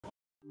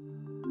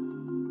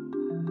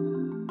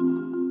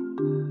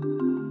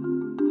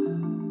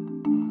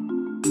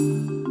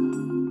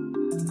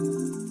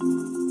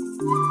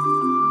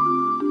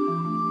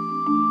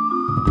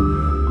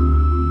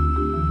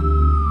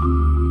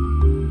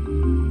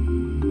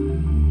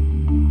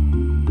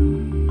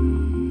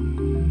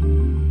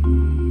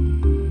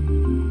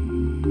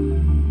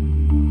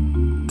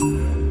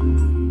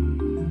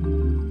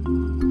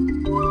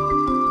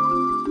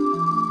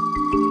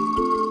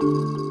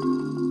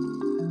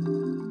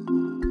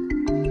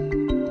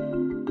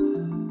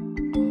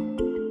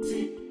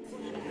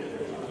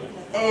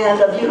And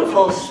a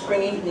beautiful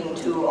spring evening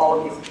to all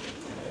of you.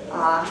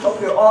 Hope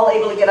you're all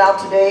able to get out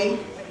today.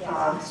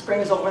 Spring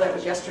is over, that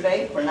was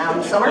yesterday. We're now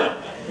in summer.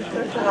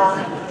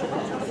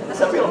 It's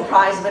a real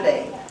prize of a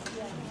day.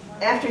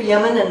 After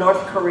Yemen and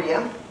North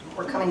Korea,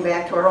 we're coming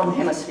back to our own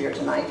hemisphere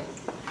tonight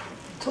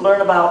to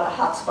learn about a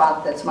hot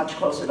spot that's much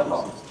closer to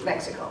home,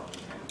 Mexico.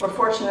 We're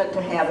fortunate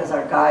to have as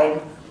our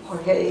guide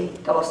Jorge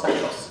de los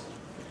Santos.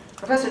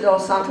 Professor de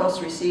los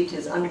Santos received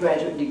his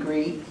undergraduate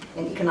degree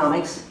in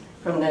economics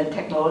from the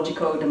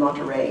Tecnológico de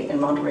Monterrey in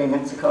Monterrey,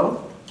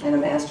 Mexico, and a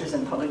master's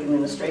in public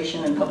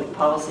administration and public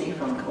policy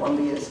from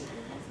Columbia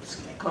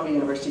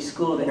University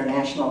School of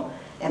International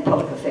and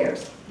Public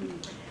Affairs.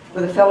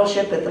 With a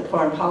fellowship at the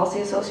Foreign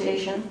Policy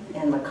Association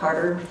and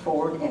MacArthur,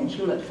 Ford, and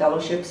Hewlett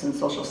Fellowships in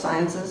Social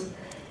Sciences,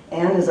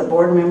 and is a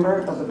board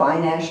member of the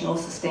Binational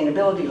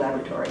Sustainability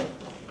Laboratory.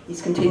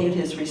 He's continued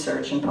his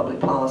research in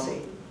public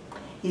policy.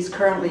 He's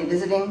currently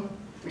visiting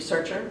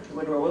researcher at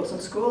Woodrow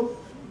Wilson School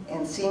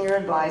and senior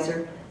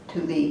advisor to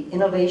the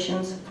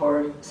Innovations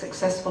for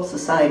Successful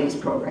Societies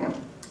program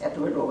at the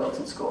Woodrow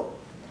Wilson School.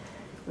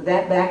 With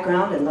that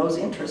background and those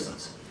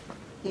interests,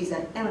 he's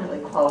eminently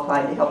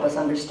qualified to help us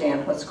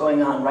understand what's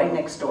going on right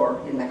next door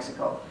in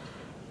Mexico.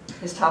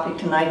 His topic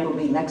tonight will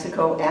be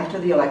Mexico after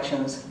the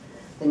elections,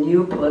 the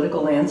new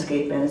political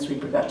landscape and its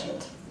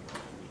repercussions.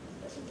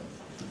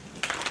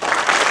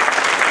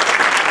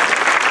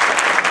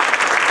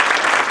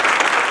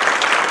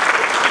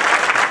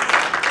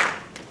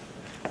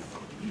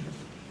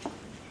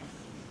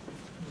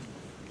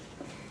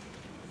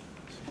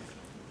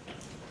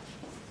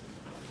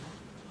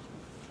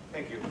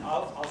 Thank you.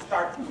 I'll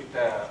start with,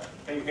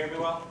 can you hear me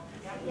well?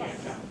 Yes.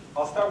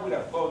 I'll start with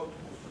a quote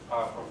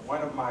from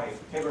one of my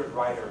favorite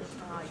writers.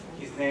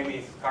 His name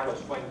is Carlos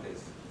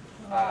Fuentes.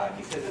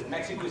 He says that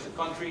Mexico is a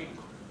country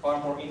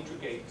far more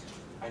intricate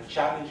and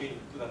challenging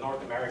to the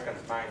North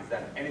Americans' minds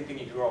than anything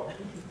in Europe.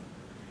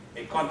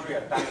 A country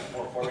at times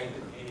more foreign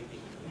than anything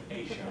in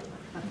Asia.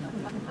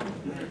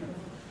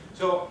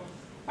 So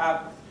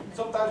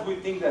sometimes we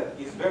think that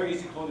it's very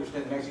easy to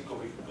understand Mexico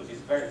because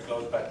it's very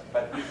close, but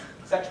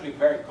it's actually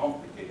very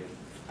complicated.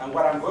 And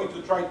what I'm going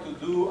to try to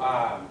do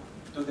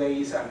today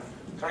is I'm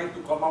trying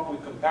to come up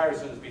with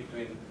comparisons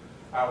between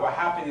what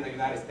happened in the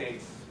United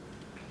States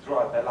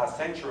throughout the last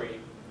century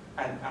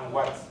and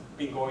what's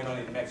been going on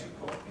in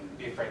Mexico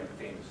in different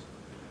themes.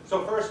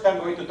 So first I'm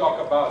going to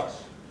talk about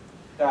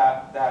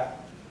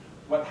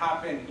what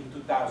happened in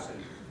 2000.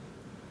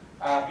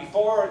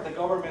 Before the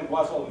government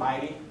was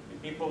almighty,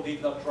 people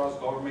did not trust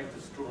government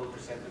as true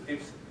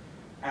representatives.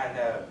 And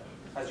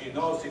as you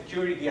know, the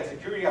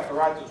security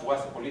apparatus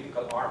was a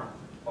political arm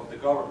of the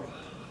government.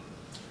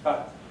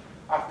 But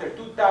after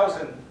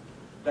 2000,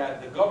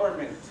 the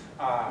government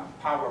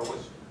power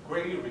was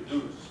greatly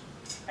reduced.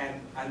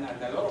 And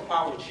a lot of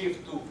power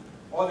shifted to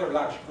other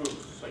large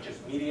groups, such as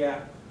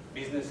media,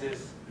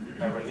 businesses,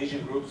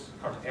 religion groups,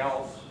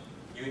 cartels,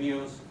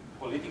 unions,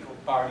 political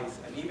parties,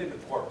 and even the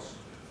courts.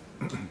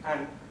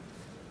 And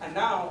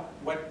now,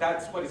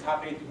 that's what is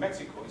happening to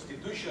Mexico.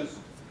 Institutions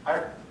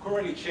are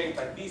currently shaped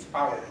by these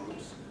power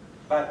groups,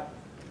 but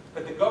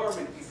the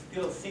government is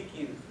still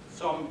seeking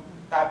some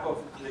type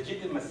of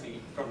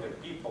legitimacy from their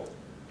people,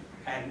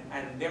 and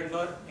they're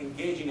not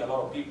engaging a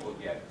lot of people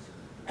yet.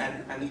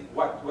 And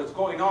what's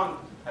going on,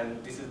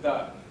 and this is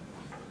the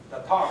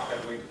talk that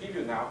I'm going to give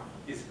you now,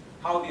 is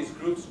how these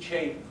groups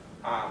shape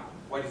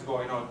what is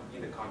going on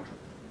in the country.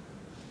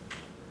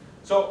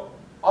 So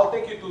I'll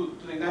take you to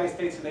the United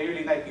States in the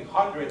early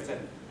 1900s,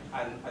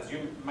 and as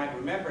you might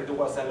remember, there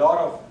was a lot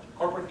of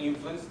corporate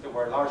influence. There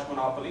were large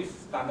monopolies.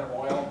 Standard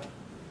Oil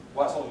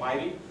was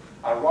almighty.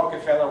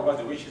 Rockefeller was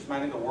the richest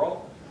man in the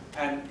world.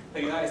 And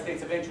the United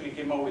States eventually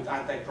came up with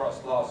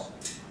antitrust laws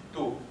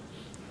to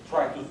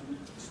try to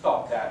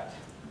stop that.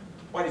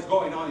 What is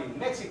going on in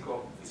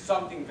Mexico is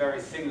something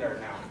very similar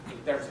now in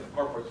terms of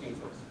corporate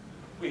influence.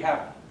 We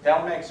have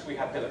Telmex, we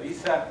have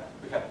Televisa,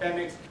 we have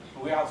Pemex,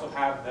 and we also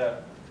have the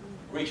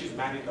richest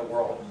man in the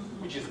world,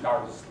 which is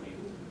Carlos Slim.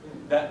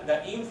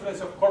 The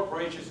influence of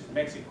corporations in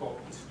Mexico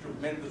is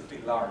tremendously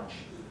large,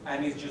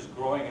 and it's just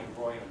growing and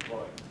growing and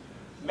growing.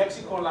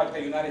 Mexico, like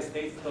the United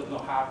States, does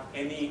not have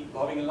any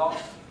lobbying laws.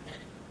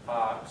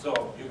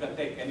 So you can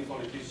take any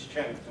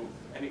politician to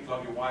any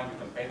club you want, you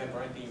can pay them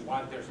for anything you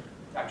want.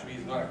 Actually,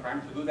 it's not a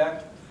crime to do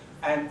that.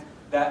 And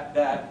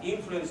the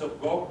influence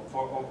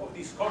of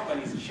these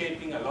companies is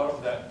shaping a lot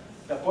of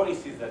the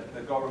policies that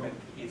the government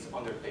is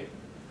undertaking.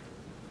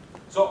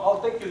 So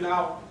I'll take you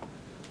now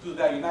to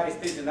the United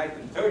States in the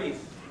 1930s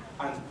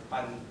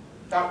and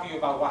talk to you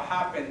about what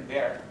happened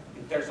there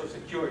in terms of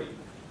security.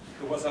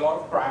 There was a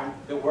lot of crime.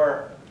 There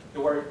were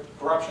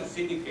corruption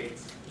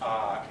syndicates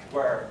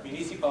where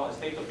municipal and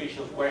state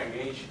officials were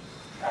engaged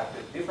at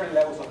the different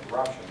levels of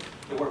corruption.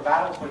 There were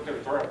battles for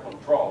territorial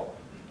control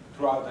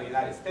throughout the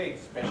United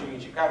States, especially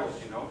in Chicago,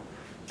 as you know.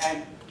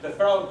 And the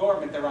federal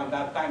government around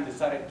that time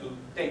decided to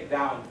take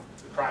down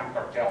the crime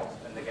cartels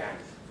and the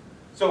gangs.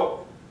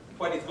 So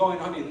what is going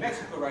on in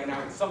Mexico right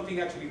now is something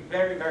actually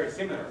very, very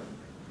similar.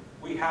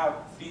 We have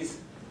these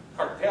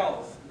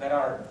cartels that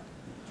are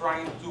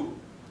trying to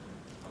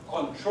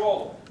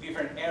control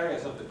different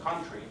areas of the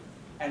country,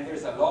 and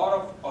there's a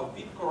lot of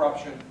deep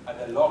corruption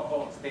at the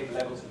local and state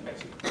levels in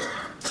Mexico.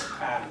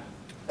 And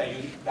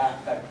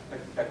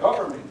the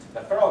government,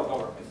 the federal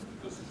government,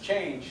 because it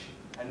changed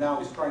and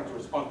now is trying to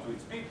respond to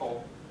its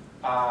people,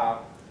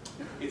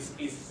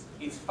 is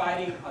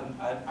fighting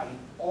an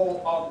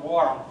all-out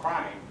war on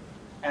crime,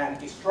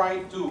 and is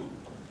trying to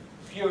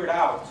figure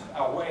out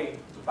a way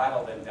to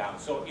battle them down.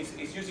 So it's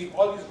using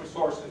all these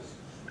resources.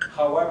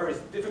 However, it's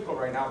difficult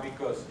right now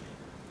because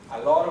a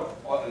lot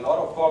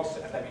of folks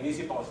at the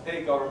municipal and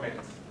state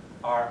governments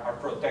are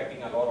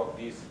protecting a lot of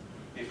these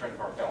different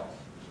cartels.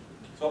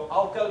 So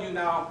I'll tell you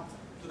now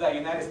to the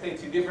United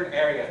States in different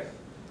areas,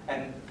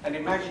 and an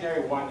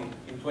imaginary one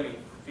in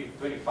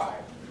 2025.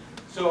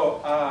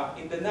 So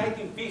in the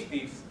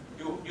 1950s,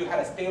 you had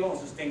a stable and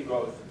sustained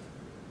growth,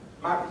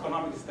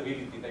 macroeconomic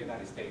stability in the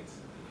United States,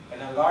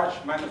 and a large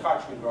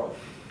manufacturing growth.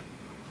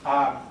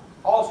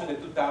 Also in the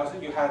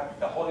 2000s, you had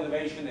the whole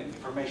innovation and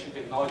information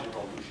technology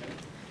revolution,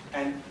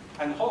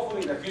 and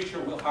hopefully in the future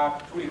we'll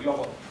have truly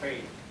global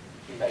trade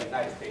in the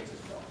United States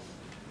as well.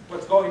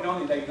 What's going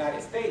on in the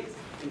United States,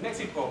 in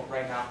Mexico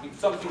right now, it's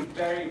something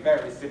very,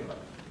 very similar.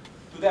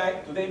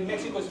 Today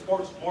Mexico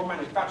exports more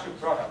manufactured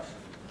products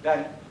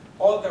than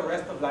all the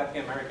rest of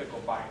Latin America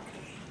combined,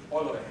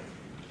 all of it.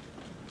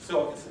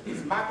 So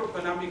it's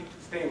macroeconomic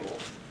stable.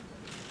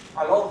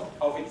 A lot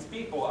of its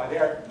people are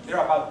there, they're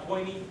about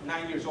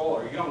 29 years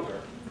old or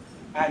younger.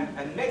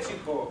 And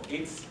Mexico,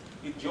 it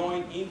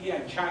joined India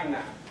and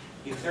China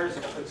in terms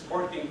of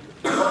exporting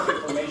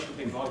information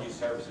technology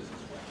services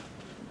as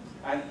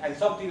well. And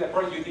something that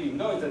probably you didn't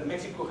know is that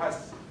Mexico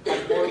has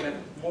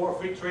more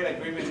free trade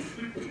agreements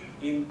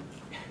in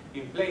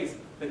place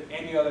than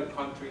any other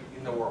country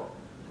in the world.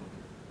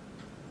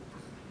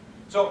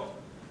 So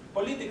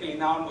politically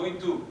now I'm going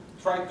to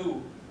try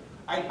to,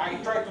 I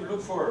try to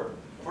look for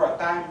a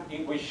time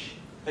in which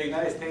the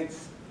United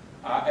States,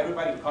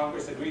 everybody in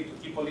Congress agreed to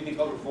keep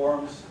political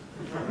reforms.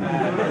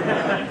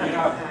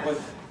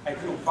 I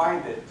couldn't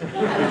find it.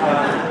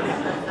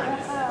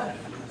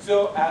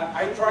 So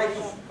I tried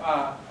to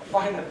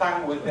find a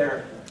time when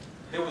there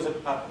was a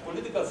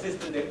political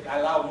system that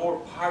allowed more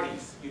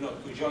parties,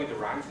 to join the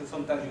ranks, and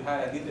sometimes you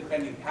had an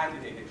independent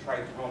candidate that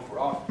tried to run for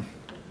office,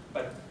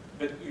 but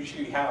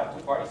usually you have a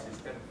two-party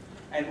system.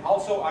 And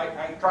also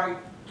I tried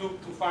to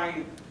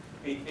find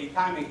a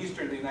time in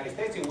history in the United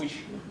States in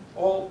which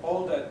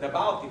all the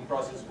balloting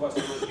process was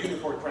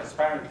uniform,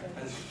 transparent,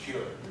 and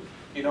secure.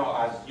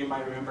 As you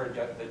might remember,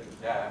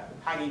 the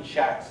hanging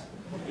shacks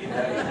in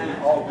the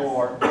Al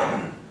Gore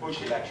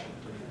Bush election.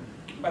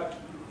 But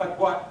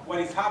what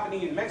is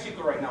happening in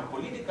Mexico right now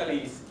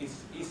politically is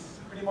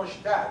pretty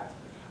much that.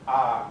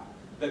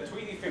 The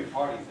three different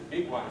parties, the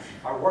big ones,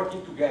 are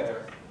working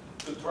together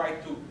to try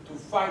to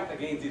fight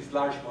against these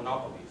large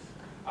monopolies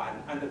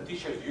and the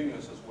teachers'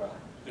 unions as well.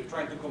 They're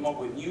trying to come up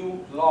with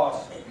new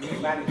laws to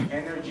manage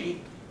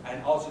energy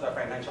and also the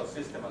financial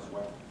system as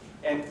well.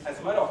 And as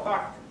a matter of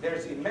fact,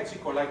 there's in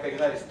Mexico, like the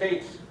United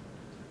States,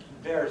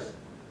 there's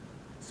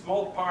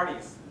small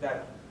parties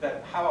that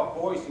have a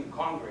voice in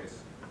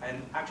Congress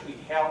and actually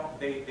help,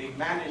 they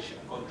manage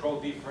and control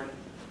different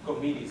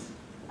committees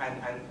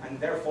and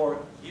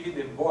therefore giving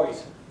them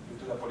voice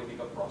into the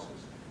political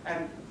process.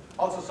 And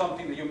also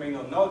something that you may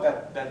not know,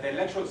 that the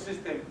electoral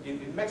system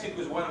in Mexico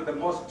is one of the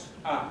most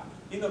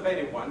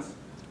innovative ones.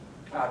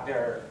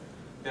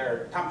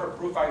 Their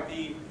tamper-proof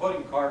ID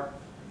voting card,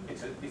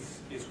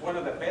 it's one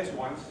of the best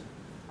ones,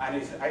 and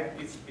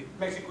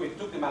Mexico, it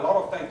took them a lot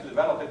of time to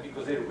develop it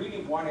because they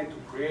really wanted to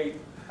create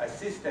a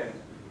system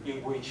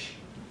in which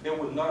they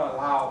would not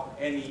allow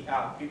any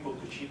people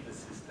to cheat the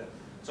system.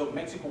 So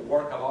Mexico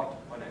worked a lot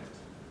on it.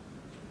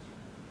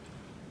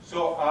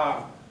 So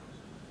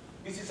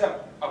this is a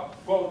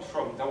quote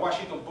from the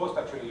Washington Post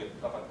actually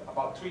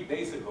about 3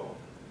 days ago,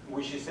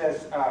 which it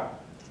says,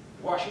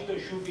 Washington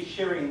should be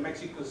sharing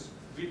Mexico's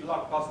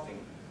gridlock busting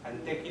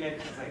and taking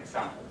it as an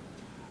example.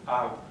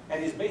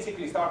 And it's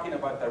basically talking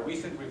about the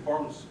recent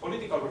reforms,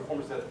 political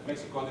reforms that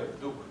Mexico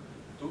undertook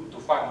to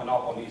fight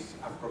monopolies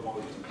and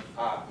promote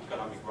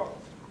economic growth.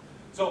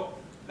 So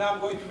now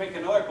I'm going to make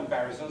another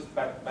comparisons,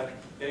 but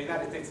the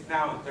United States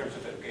now in terms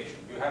of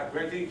education. You have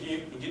great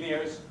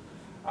engineers,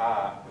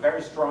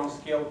 very strong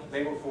skilled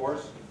labor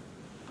force,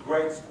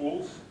 great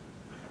schools,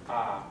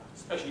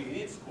 especially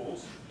elite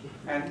schools,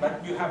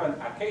 but you have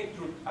a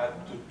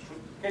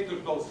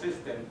K-12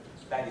 system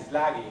that is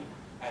lagging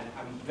and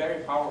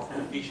very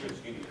powerful teachers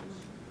unions.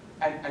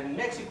 And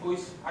Mexico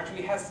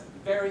actually has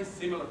very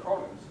similar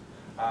problems.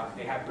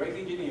 They have great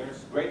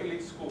engineers, great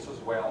elite schools as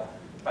well,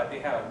 but they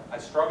have a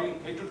struggling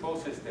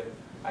K-12 system,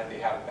 and they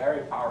have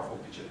very powerful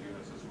teacher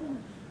unions as well.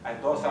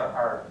 And those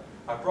are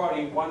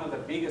probably one of the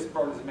biggest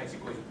problems that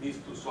Mexico needs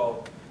to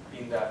solve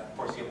in the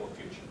foreseeable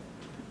future.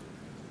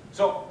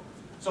 So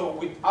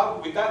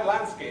with that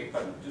landscape,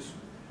 I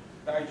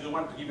just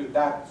want to give you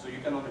that so you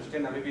can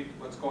understand a little bit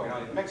what's going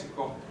on in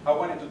Mexico. I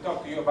wanted to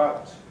talk to you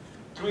about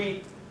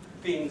 3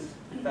 things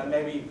that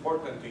may be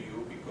important to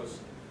you because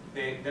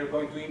they're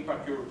going to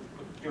impact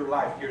your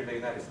life here in the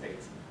United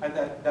States. And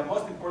the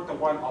most important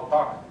one I'll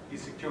talk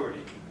is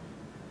security.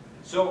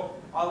 So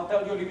I'll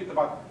tell you a little bit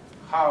about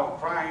how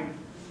crime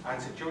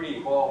and security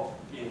evolve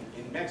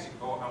in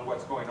Mexico and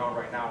what's going on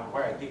right now and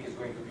where I think is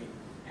going to be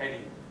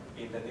heading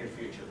in the near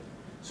future.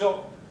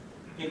 So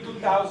in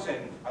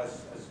 2000,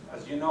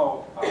 as you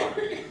know,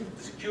 the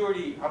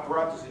security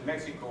apparatus in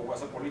Mexico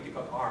was a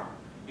political arm.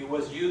 It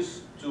was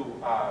used to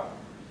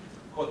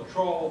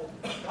control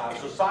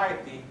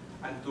society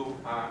and to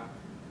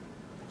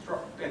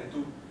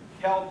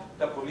help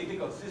the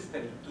political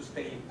system to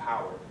stay in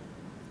power.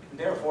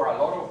 Therefore, a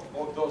lot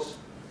of those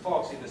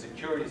folks in the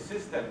security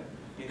system,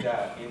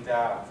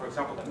 for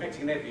example, the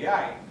Mexican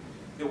FBI,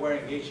 they were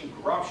engaged in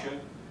corruption,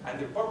 and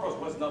their purpose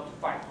was not to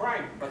fight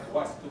crime, but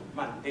was to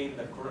maintain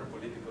the current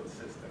political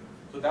system.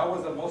 So that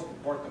was the most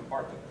important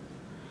part of it.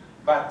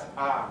 But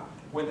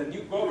when the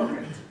new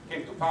government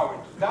came to power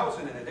in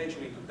 2000 and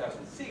eventually in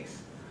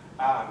 2006,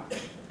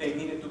 they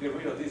needed to get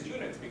rid of these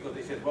units because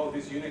they said, well,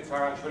 these units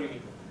are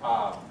actually,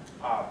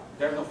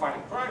 they're not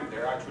fighting crime,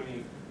 they're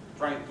actually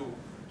trying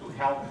to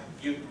help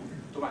you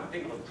to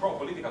maintain control,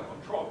 political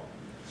control.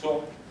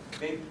 So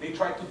they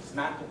tried to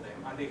dismantle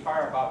them, and they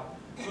fired about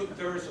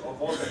 2/3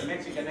 of all the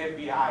Mexican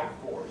FBI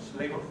force,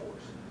 labor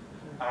force.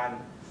 And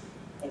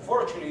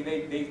unfortunately,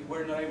 they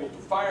were not able to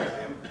fire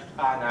them,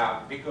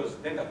 and because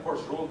then the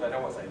courts ruled that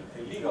was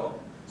illegal,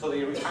 so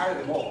they rehired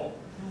them all.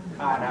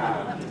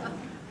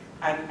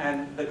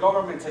 And the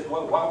government says,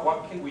 well,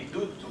 what can we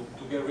do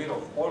to get rid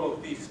of all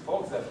of these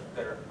folks that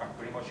are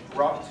pretty much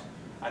corrupt,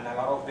 and a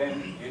lot of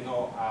them, you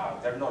know,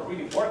 they're not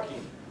really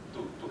working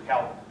to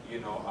help, you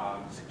know,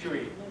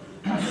 security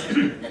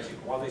in Mexico.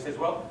 Well, they says,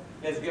 well,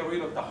 let's get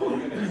rid of the whole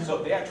unit.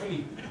 So they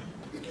actually,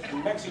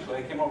 in Mexico,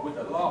 they came up with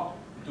a law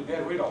to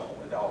get rid of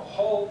the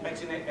whole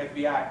Mexican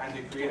FBI, and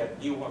they created a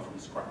new one from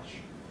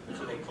scratch.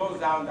 So they closed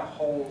down the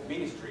whole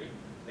ministry,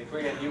 they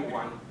created a new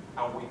one,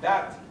 and with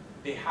that,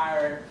 they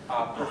hired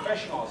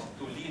professionals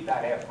to lead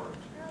that effort.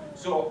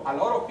 So a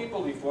lot of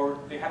people before,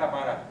 they had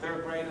about a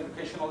 3rd grade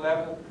educational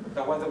level,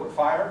 the ones that were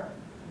fired,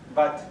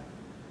 but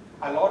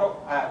a lot of,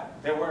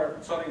 they were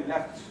suddenly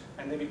left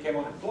and they became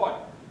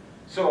unemployed.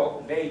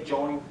 So they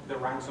joined the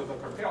ranks of the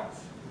cartels.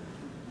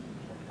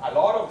 A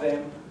lot of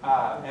them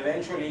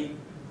eventually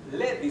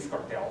led these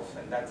cartels,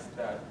 and that's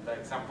the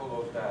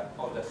example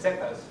of the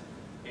Zetas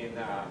in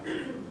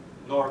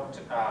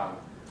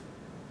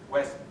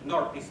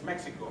northeast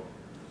Mexico.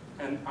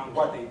 And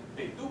what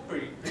they do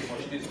pretty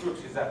much, these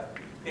groups, is that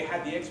they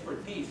had the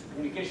expertise,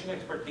 communication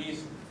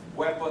expertise,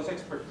 weapons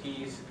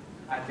expertise,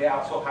 and they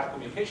also had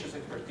communications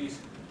expertise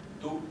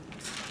to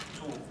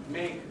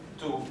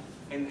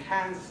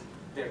enhance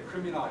their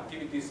criminal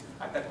activities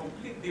at a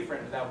completely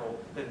different level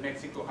that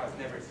Mexico has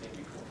never seen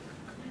before.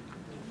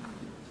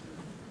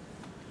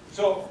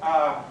 So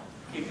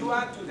if you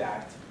add to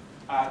that,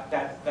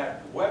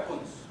 that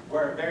weapons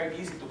were very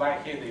easy to buy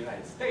here in the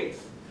United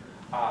States,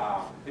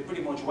 they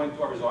pretty much went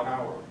to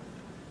Arizona or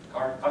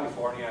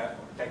California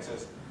or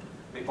Texas,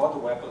 they bought the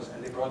weapons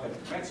and they brought them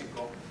to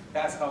Mexico.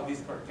 That's how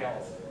these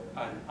cartels,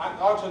 and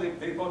also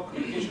they bought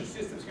communication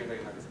systems here in the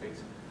United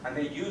States, and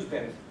they used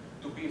them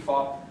to beef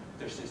up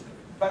their system.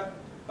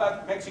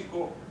 But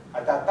Mexico,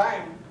 at that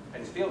time,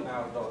 and still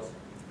now does,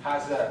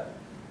 has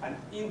an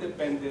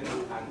independent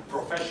and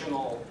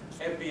professional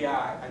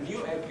FBI, a new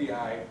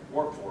FBI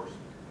workforce.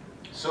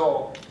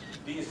 So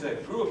this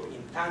group,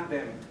 in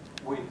tandem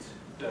with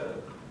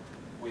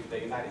the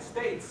United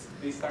States,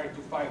 they started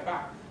to fight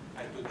back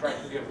and to try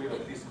to get rid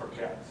of these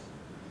cartels.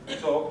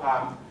 So,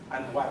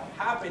 and what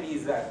happened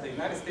is that the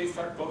United States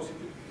started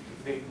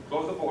they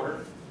closed the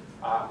border,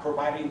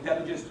 providing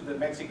intelligence to the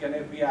Mexican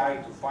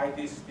FBI to fight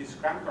these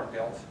crime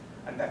cartels,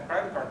 and the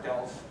crime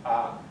cartels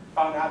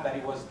found out that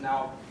it was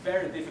now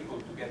very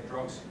difficult to get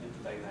drugs into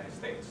the United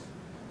States.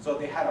 So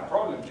they had a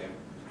problem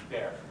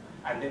there,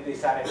 and then they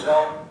decided,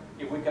 well,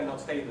 if we cannot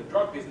stay in the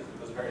drug business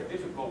because it's very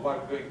difficult, what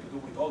are we going to do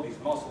with all this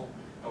muscle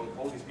and with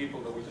all these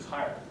people that we just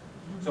hired?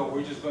 So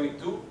we're just going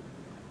to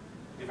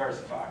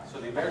diversify. So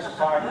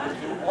diversify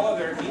into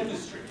other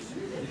industries.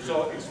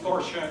 So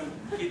extortion,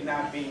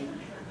 kidnapping,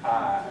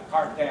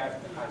 car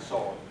theft, and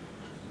so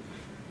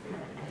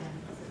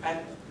on.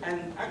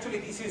 And actually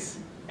this is,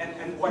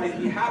 and what is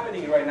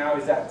happening right now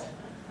is that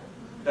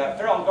the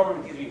federal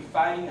government has been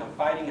fighting and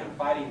fighting and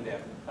fighting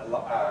them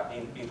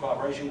in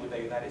collaboration with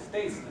the United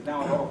States.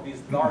 Now a lot of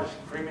these large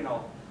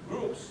criminal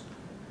groups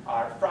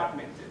are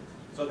fragmented.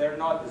 So they're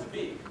not as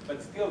big,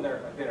 but still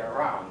they're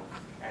around.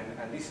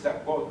 And this is a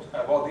quote,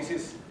 well, this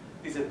is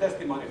This is a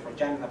testimony from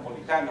Janet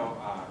Napolitano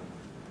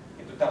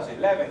in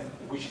 2011,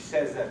 in which she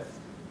says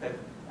that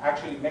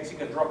actually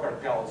Mexican drug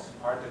cartels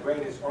are the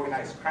greatest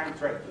organized crime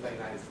threat to the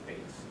United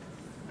States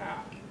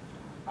now.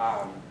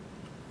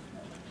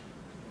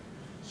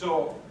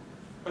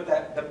 But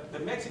the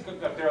Mexican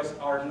cartels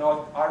are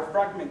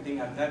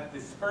fragmenting and not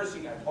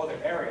dispersing at other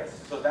areas.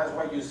 So that's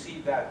why you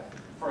see that,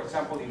 for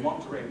example, in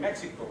Monterrey,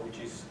 Mexico,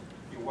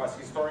 it was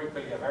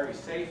historically a very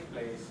safe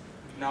place.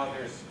 Now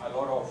there's a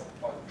lot of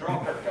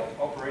drug cartels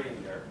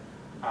operating there.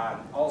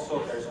 And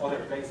also there's other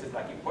places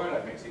like in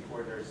Puebla, Mexico,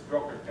 where there's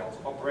drug cartels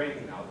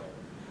operating now there.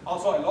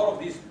 Also, a lot of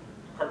these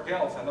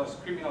cartels and those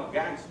criminal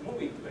gangs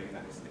move into the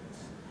United States.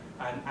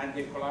 And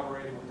they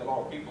collaborated with a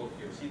lot of people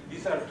here. See,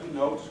 these are two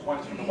notes,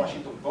 one's from the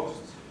Washington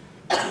Post,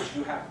 in which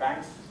you have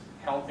banks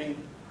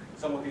helping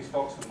some of these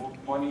folks to move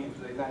money into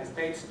the United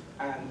States,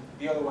 and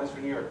the other one's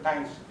from New York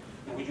Times,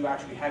 in which you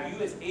actually have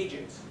US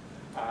agents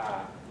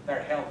that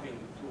are helping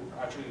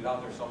to actually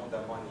launder some of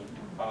the money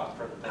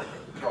from the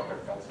drug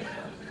cartels.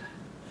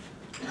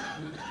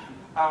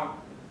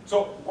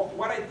 So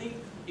what I think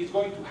is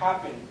going to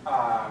happen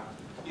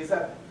is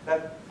that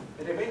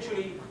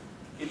eventually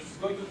it's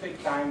going to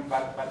take time,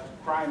 but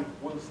crime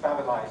will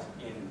stabilize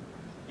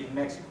in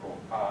Mexico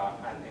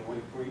and it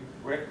will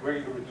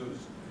greatly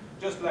reduce.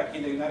 Just like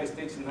in the United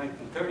States in the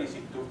 1930s,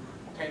 it took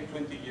 10,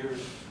 20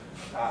 years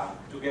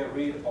to get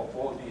rid of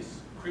all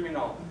these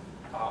criminal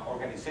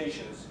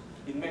organizations.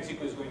 In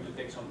Mexico, it's going to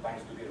take some time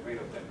to get rid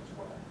of them as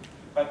well.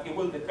 But it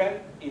will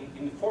depend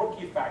in 4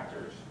 key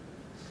factors.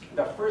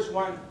 The first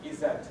one is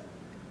that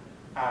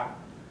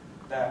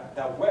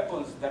the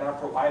weapons that are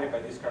provided by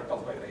these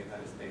cartels by the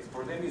United States,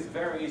 for them it's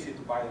very easy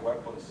to buy the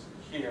weapons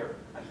here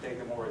and take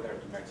them over there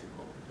to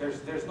Mexico.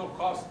 There's no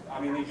cost. I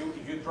mean, if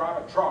you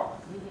drive a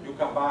truck, you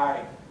can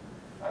buy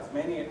as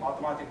many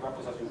automatic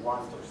weapons as you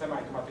want, or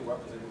semi-automatic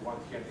weapons as you want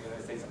here in the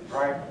United States, and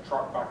drive a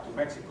truck back to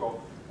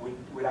Mexico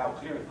without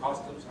clearing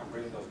customs and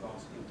bringing those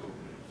guns into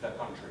the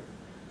country.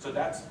 So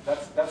that's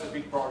a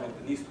big problem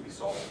that needs to be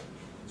solved.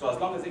 So as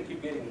long as they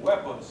keep getting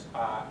weapons,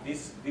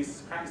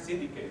 these crime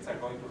syndicates are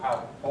going to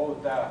have all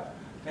the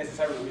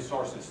necessary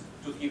resources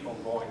to keep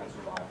on going and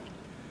surviving.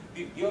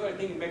 The other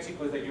thing in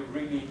Mexico is that you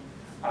really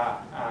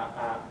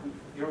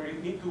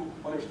need to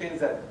understand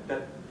that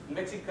the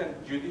Mexican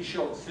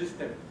judicial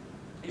system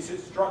is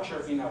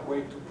structured in a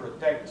way to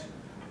protect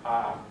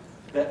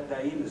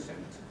the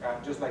innocent,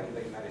 just like in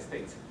the United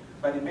States.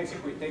 But in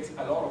Mexico, it takes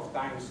a lot of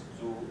time,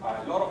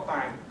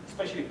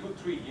 especially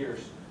 2-3 years,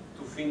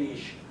 to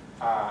finish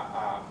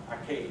a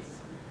case.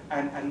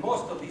 And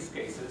most of these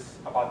cases,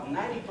 about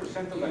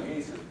 90% of the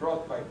cases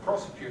brought by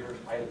prosecutors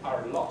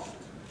are lost,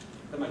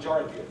 the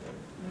majority of them.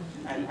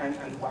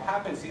 And what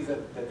happens is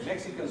that the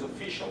Mexican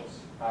officials,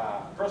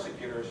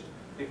 prosecutors,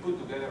 they put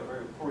together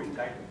very poor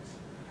indictments.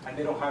 And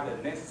they don't have the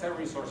necessary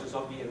resources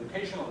of the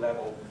educational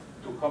level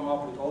to come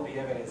up with all the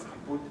evidence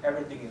and put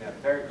everything in a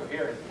very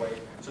coherent way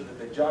so that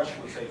the judge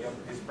will say, yeah,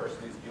 this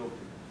person is guilty.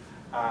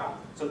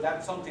 So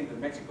that's something that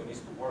Mexico needs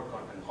to work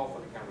on and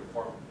hopefully can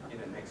reform in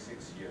the next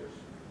 6 years.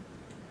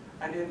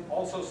 And then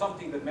also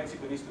something that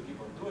Mexico needs to keep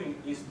on doing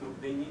is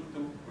they need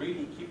to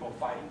really keep on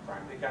fighting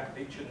crime.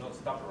 They should not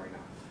stop right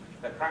now.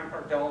 The crime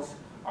cartels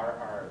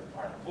are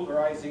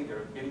pulverizing,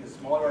 they're getting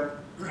smaller,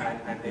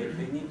 and they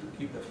need to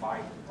keep the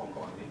fight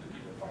ongoing. They need to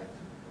keep the fight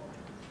going.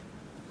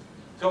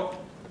 So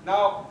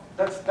now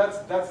that's the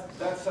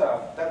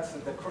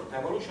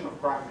evolution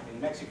of crime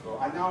in Mexico.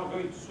 And now I'm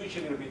going to switch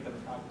a little bit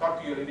and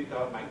talk to you a little bit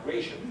about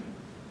migration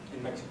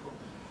in Mexico.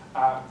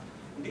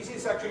 This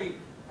is actually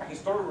a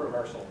historical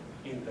reversal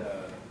in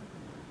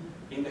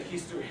the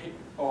history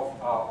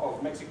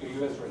of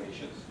Mexico-U.S.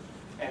 relations.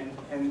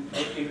 And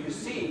if you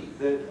see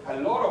that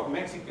a lot of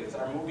Mexicans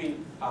are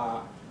moving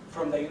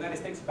from the United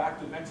States back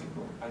to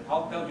Mexico, and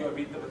I'll tell you a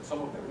bit about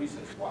some of the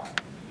reasons why.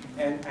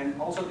 And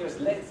also there's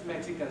less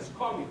Mexicans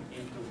coming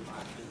into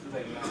the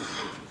United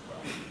States as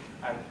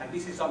well. And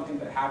this is something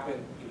that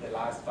happened in the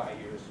last 5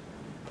 years.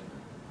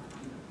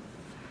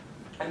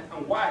 And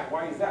why?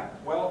 Why is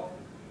that? Well,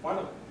 one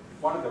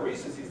of the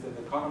reasons is that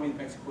the economy in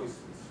Mexico is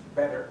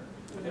better.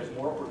 There's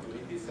more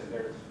opportunities, and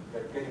they're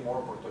getting more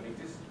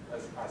opportunities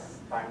as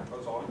time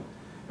goes on.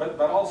 But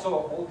also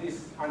all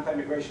this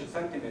anti-immigration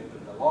sentiment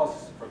and the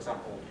laws, for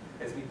example,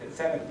 SB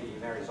 1070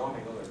 in Arizona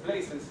and other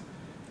places,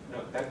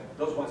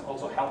 those ones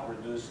also help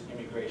reduce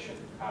immigration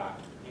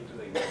into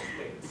the United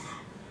States.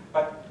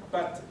 But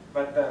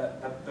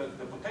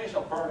the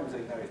potential problems the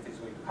United States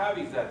is going to have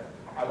is that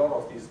a lot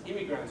of these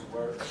immigrants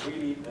were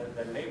really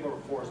the labor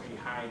force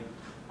behind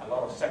a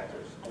lot of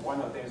sectors. And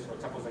one of them is, for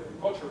example, the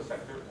agricultural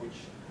sector, which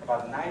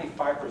about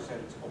 95%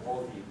 of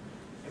all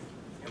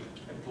the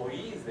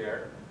employees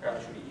there are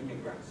actually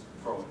immigrants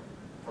from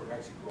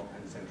Mexico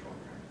and Central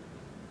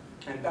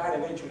America. And that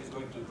eventually is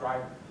going to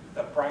drive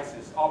the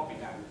prices up in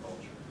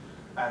agriculture.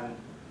 And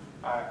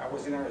I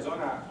was in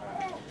Arizona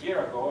a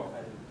year ago,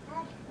 and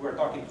we were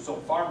talking to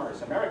some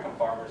farmers, American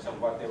farmers,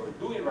 and what they were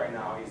doing right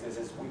now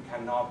is we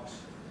cannot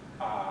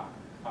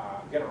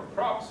get our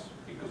crops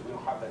because we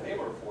don't have the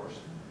labor force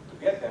to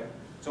get them.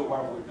 So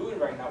what we're doing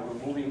right now,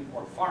 we're moving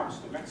our farms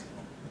to Mexico.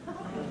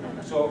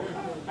 So,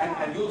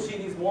 and you'll see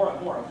these more and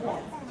more and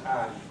more.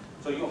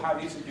 So you have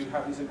these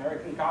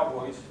American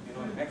cowboys,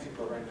 in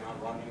Mexico right now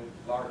running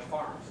large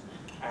farms.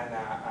 And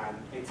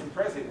it's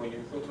impressive when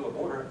you go to the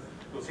border,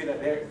 you'll see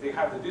that they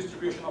have the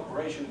distribution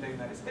operation in the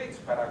United States,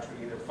 but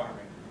actually they're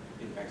farming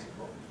in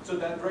Mexico. So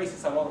that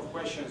raises a lot of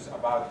questions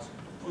about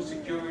food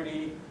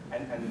security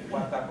and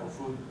what type of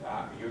food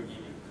you're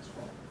eating as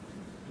well.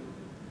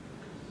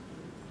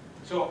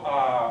 So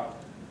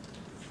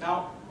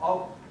now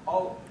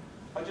I'll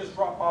just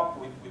wrap up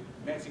with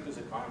Mexico's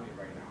economy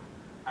right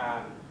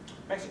now.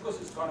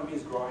 Mexico's economy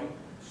is growing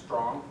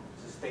strong,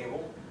 it's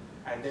stable,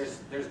 and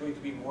there's going to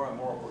be more and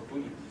more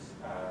opportunities.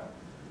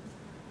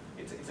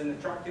 It's an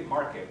attractive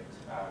market,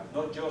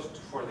 not just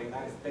for the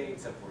United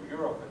States and for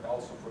Europe, but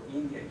also for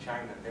India and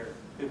China.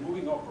 They're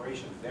moving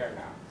operations there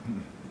now.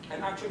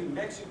 And actually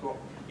Mexico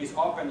is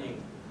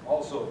opening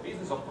also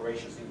business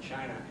operations in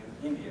China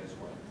and India as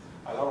well.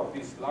 A lot of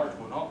these large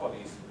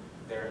monopolies,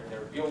 they're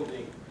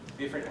building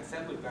different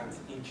assembly plants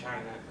in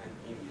China and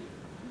India.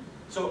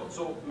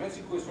 So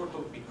Mexico is sort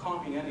of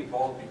becoming and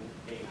evolving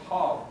a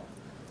hub,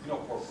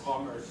 for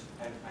commerce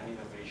and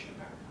innovation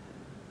now.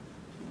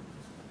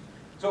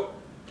 So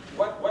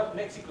what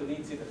Mexico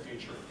needs in the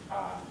future,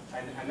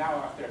 and now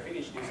after I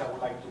finish this, I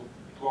would like to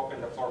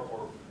open the floor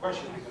for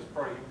questions, because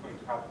probably you're going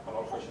to have a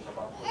lot of questions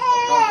about what's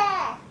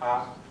going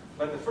on.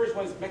 But the first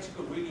one is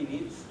Mexico really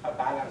needs a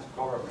balanced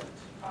government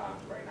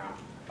right now.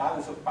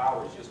 Balance of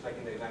powers, just like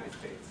in the United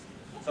States.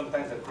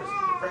 Sometimes the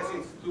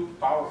president's too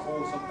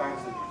powerful,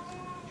 sometimes the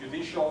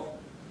judicial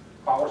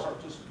powers are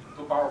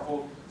too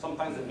powerful,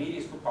 sometimes the media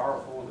is too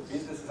powerful, the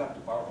businesses are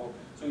too powerful,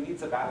 so it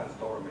needs a balanced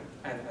government.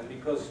 And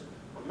because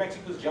for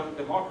Mexico's young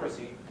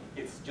democracy,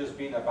 it's just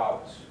been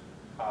about,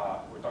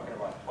 we're talking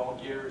about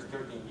 12 years,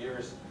 13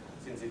 years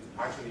since it's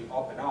actually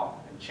opened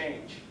up and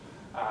changed.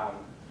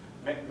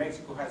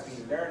 Mexico has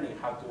been learning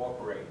how to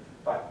operate,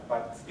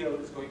 but still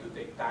it's going to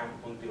take time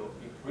until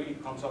it really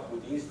comes up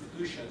with the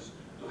institutions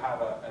to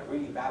have a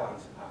really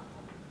balanced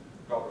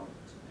government.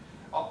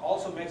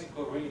 Also,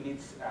 Mexico really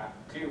needs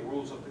clear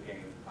rules of the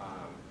game.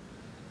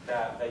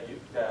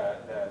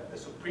 The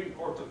Supreme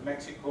Court of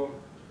Mexico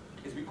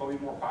is becoming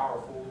more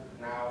powerful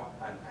now,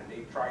 and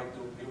they try to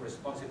be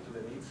responsive to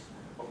the needs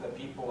of the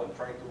people and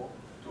try to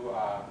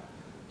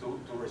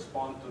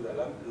respond to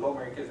the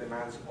lawmakers'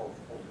 demands of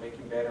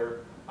making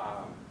better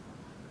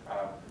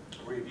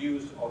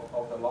reviews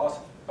of the laws,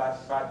 but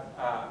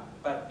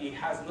it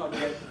has not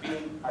yet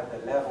been at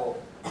the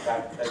level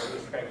that you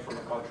expect from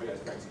a country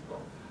as Mexico.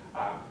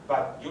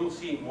 But you'll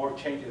see more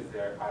changes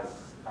there as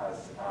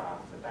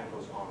the time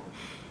goes on.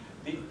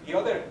 The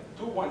other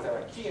two ones that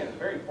are key and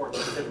very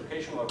important is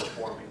educational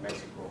reform in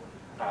Mexico.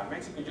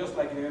 Mexico, just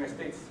like in the United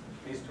States,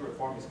 needs to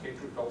reform its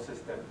K-12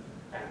 system,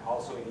 and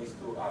also it needs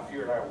to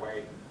figure out a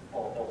way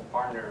of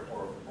partner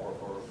or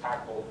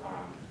tackle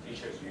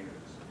teachers' unions.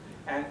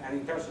 And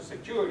in terms of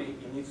security,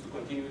 it needs to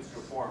continue its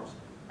reforms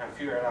and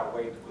figure out a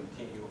way to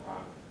continue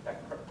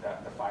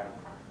the fight on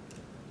crime.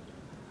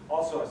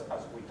 Also,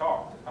 as we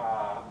talked,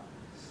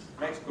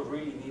 Mexico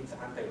really needs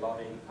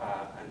anti-lobbying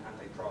and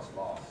antitrust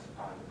laws.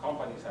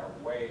 Companies are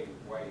way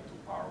too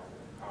powerful,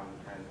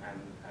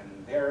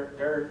 and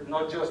they're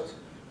not just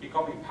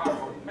becoming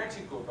powerful in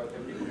Mexico, but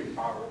they're becoming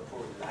powerful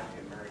in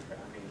Latin America.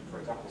 I mean, for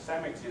example,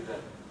 Cemex is the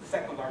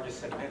second largest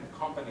cement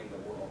company in the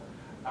world.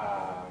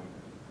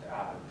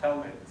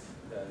 Telmex,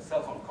 the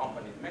cell phone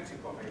company in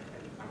Mexico,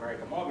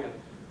 America Mobile, is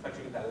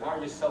actually the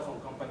largest cell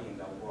phone company in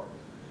the world.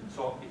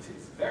 So it's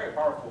very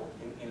powerful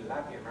in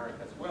Latin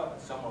America as well,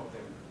 and some of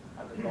them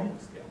at the global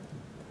scale.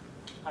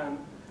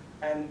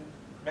 And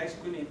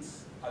Mexico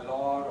needs a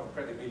lot of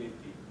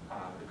credibility.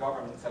 The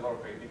government needs a lot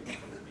of credibility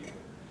from the people.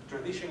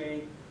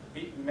 Traditionally,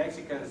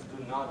 Mexicans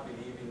do not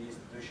believe in the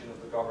institution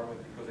of the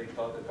government because they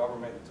thought the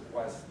government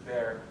was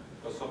there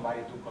for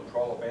somebody to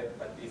control a bit,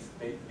 but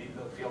they did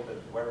not feel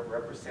that were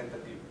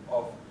representative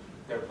of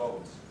their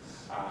votes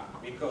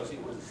because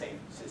it was the same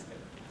system.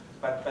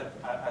 But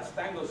as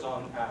time goes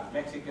on,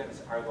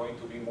 Mexicans are going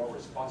to be more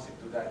responsive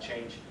to that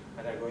change,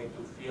 and are going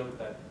to feel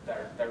that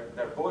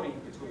their voting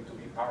is going to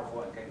be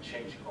powerful and can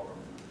change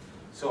government.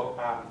 So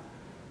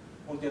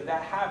until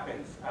that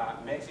happens,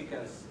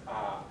 Mexicans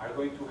are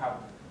going to have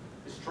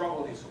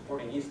struggled in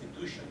supporting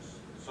institutions,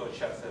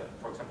 such as,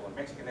 for example, a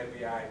Mexican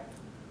FBI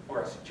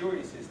or a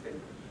security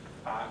system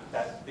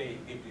that they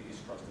deeply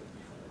distrusted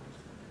before.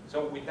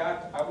 So with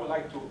that, I would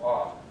like to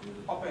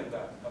open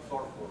the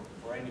floor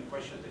for any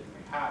questions that you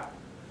may have,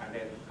 and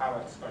then have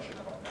a discussion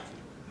about Mexico.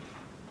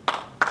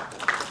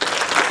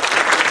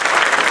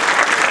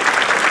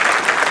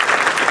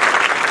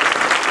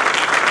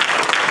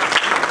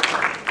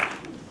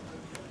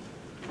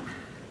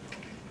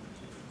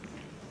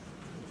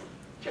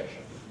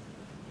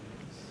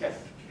 Yes.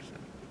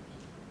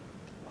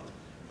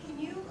 Can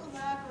you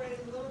elaborate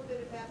a little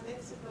bit about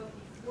Mexico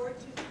before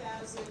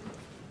 2000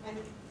 and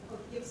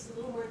give us a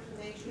little more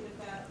information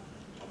about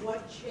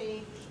what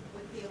changed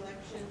with the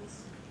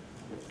elections?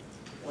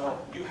 Well,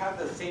 you have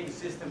the same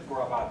system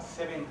for about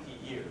 70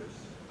 years.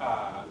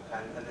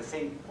 and the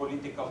same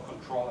political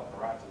control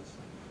apparatus.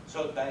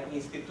 So the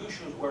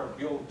institutions were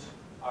built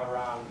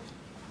around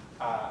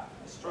a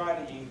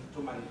strategy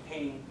to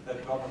maintain the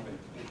government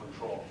in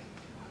control.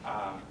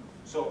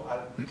 So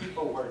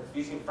people were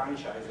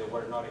disenfranchised, they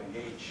were not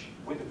engaged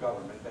with the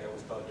government. They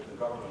always thought that the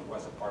government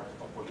was a part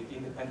of an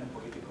independent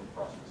political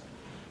process.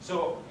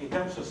 So in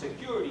terms of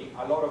security,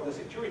 a lot of the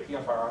security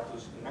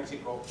apparatus in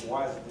Mexico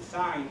was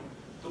designed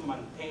to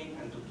maintain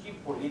and to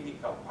keep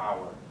political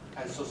power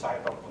and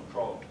societal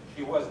control.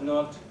 It was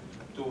not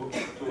to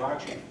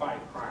actually fight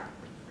crime.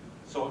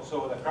 So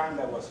the crime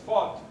that was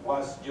fought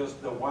was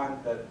just the one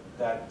that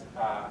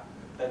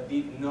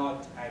did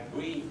not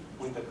agree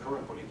with the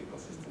current political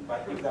system.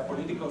 But if the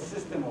political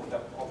system of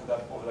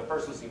the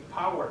persons in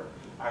power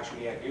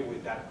actually agree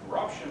with that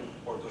corruption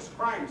or those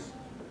crimes,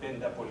 then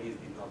the police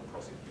did not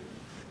prosecute.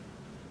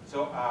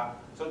 So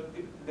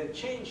the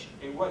change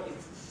in what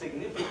is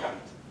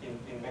significant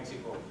in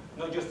Mexico,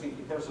 not just in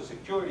terms of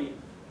security,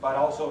 but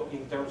also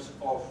in terms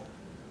of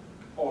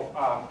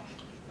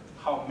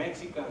how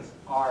Mexicans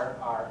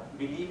are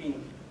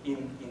believing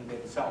in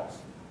themselves,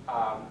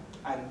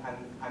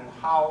 and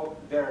how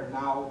they're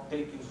now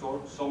taking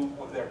some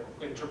of their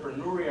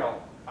entrepreneurial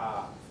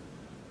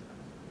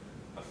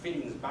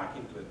feelings back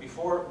into it.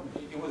 Before,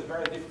 it was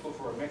very difficult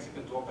for a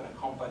Mexican to open a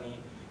company,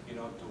 you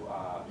know,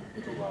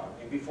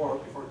 before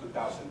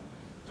 2000,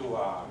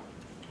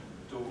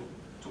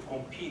 to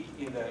compete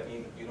in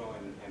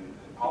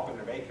open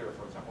a baker,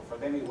 for example. For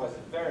them, it was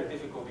very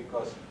difficult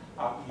because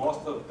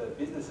most of the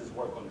businesses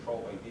were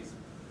controlled by these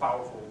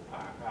powerful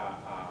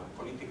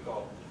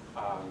political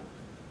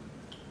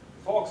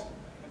folks,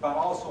 but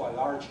also a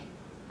large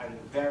and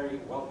very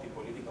wealthy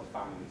political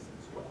families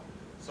as well.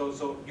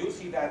 So you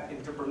see that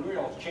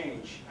entrepreneurial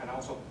change and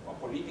also a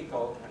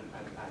political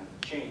and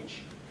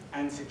change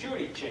and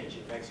security change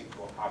in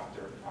Mexico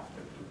after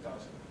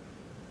 2000.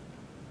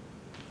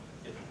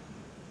 Yeah.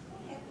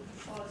 What happened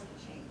to cause the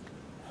change?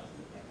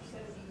 After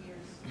 70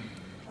 years,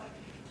 what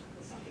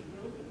was something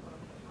building or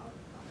how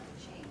that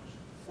changed?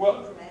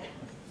 Well, Dramatic?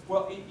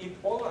 well, it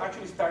all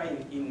actually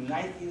started in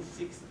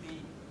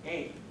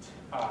 1968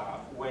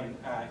 when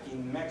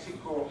in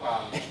Mexico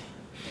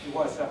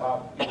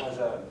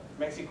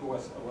Mexico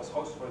was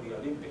host for the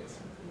Olympics,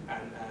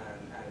 and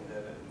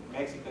the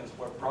Mexicans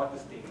were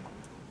protesting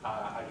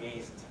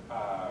against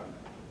the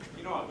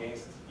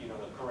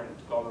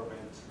current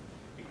government,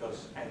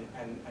 because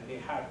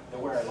there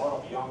were a lot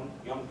of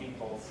young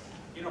people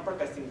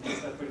protesting this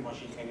pretty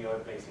much in any other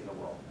place in the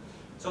world.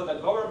 So the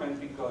government,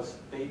 because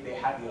they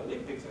had the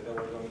Olympics and they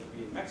were going to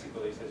be in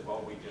Mexico, they says,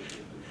 well, we just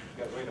need to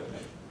get rid of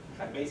them.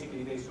 And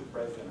basically they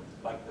suppressed them,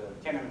 like the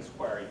Tiananmen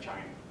Square in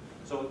China.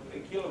 So they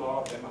killed a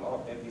lot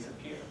of them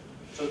disappeared.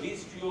 So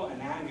this fueled an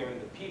anger in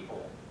the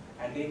people,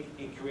 and then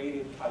it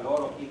created a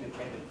lot of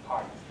independent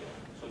parties there.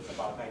 So it's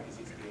about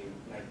 1968,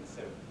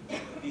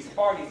 1970. These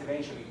parties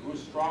eventually grew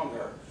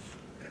stronger,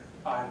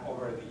 and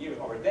over the years,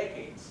 over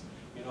decades,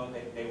 they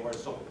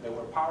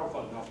were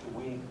powerful enough to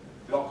win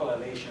local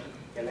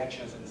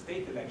elections and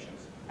state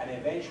elections, and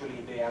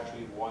eventually they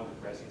actually won the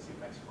presidency of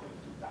Mexico in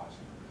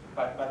 2000.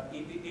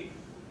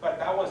 But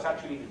that was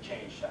actually the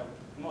change.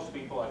 Most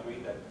people agree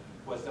that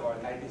was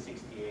about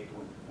 1968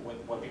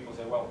 when people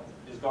say, well,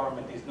 this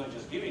government is not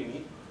just giving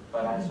me,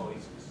 but also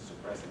it's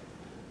suppressing.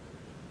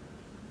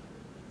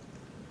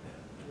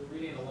 We're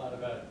reading a lot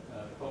about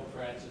Pope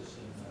Francis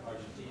in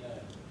Argentina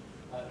and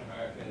Latin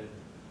America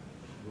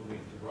moving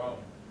to Rome.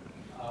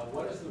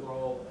 What is the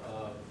role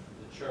of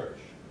the church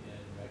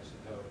in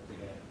Mexico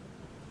today?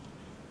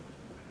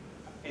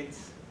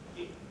 It's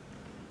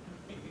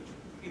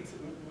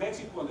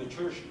Mexico and the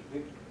church.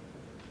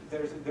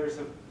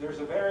 There's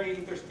a very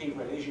interesting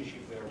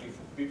relationship there,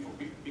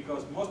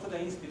 because most of the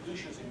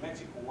institutions in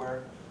Mexico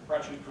were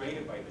actually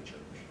created by the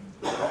church.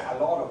 A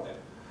lot of them,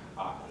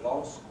 a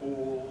lot of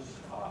schools,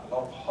 a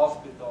lot of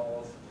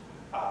hospitals.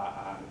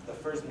 The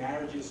first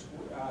marriages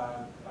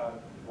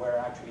were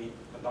actually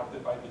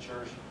conducted by the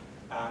church.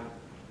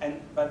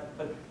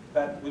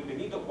 But with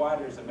Benito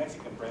Juarez, the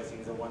Mexican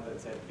president, is the one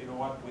that said, you know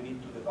what, we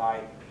need to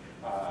divide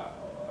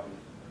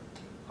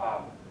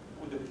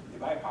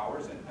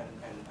powers, and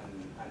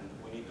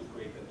we need to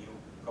create a new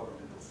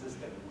governmental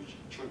system in which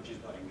church is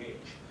not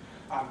engaged.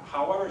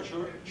 However,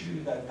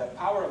 the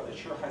power of the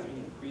church has been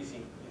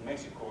increasing in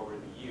Mexico over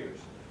the years,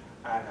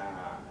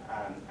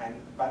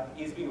 but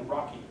it's been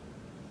rocky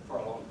for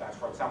a long time.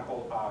 For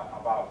example,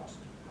 about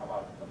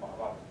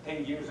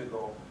 10 years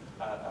ago,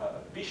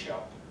 a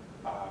bishop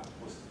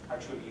was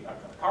actually a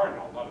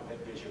cardinal, not a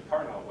bishop,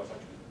 cardinal was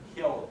actually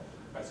killed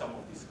by some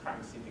of these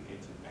crime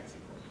syndicates in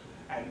Mexico.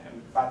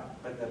 But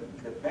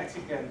the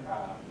Mexican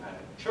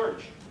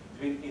church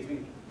has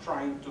been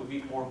trying to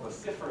be more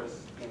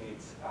vociferous in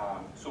its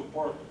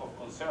support of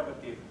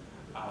conservative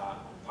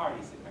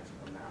parties in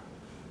Mexico now.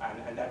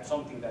 And that's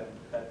something that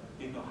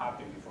did not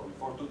happen before.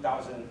 Before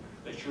 2000,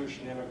 the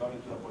church never got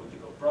into the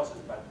political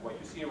process, but what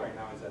you see right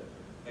now is that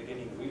they're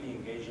getting really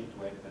engaged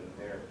into it, and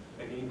they're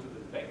getting into the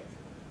debate.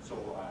 So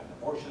an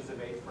abortion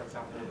debate, for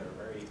example,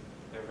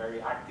 they're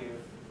very active.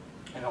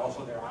 And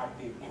also they're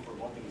active in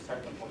promoting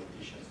certain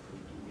politicians to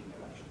win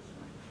elections.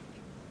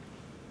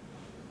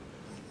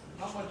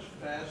 How much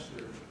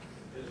faster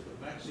is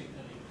the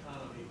Mexican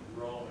economy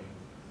growing,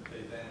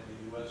 say, than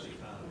the U.S.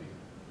 economy?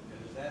 And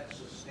is that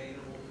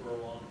sustainable for a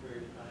long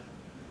period of time?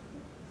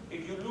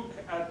 If you look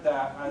at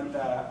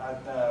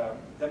the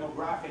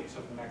demographics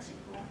of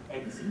Mexico,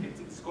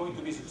 it's going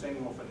to be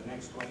sustainable for the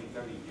next 20,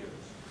 30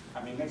 years.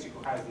 I mean,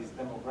 Mexico has this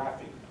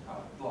demographic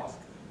plus,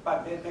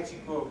 but then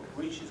Mexico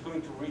is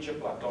going to reach a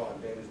plateau,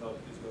 and then it's going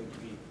to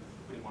be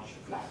pretty much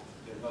flat.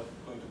 There's not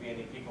going to be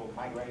any people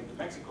migrating to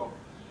Mexico.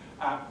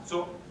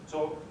 So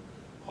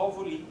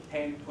hopefully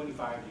 10,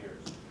 25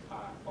 years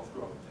of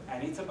growth.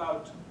 And it's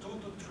about 2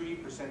 to 3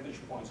 percentage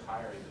points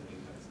higher than the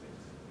United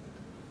States.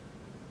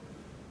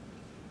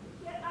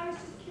 Yeah, I was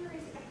just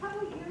curious, a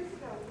couple of years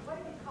ago, what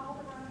did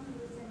Calderon,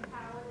 who was in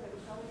power, that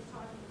was always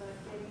talking about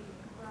getting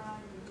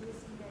crime,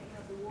 reducing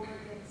the war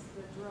against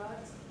the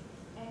drugs,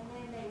 and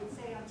then they would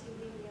say on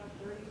TV,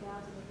 30,000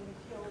 have been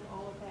killed,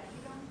 all of that.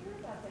 You don't hear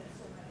about that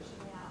so much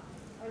now.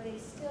 Are they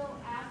still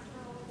after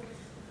all of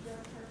those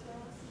drug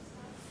cartels and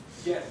stuff?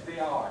 Yes, they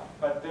are,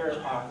 but they're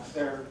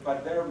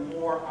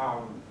more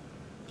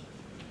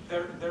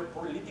they're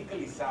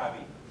politically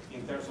savvy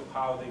in terms of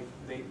how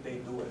they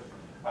do it.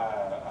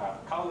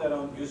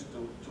 Calderon used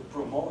to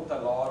promote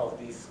a lot of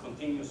this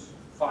continuous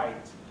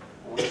fight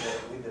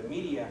with the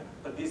media,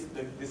 but this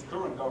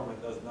current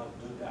government does not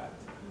do that.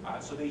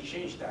 So they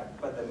changed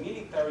that, but the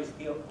military is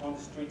still on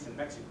the streets in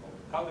Mexico.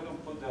 Calderon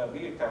put the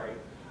military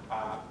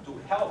to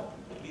help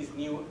this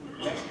new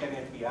Mexican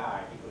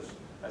FBI,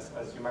 because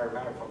as you might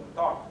remember from the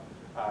talk,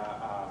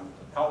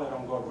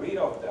 Calderon got rid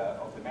of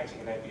the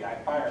Mexican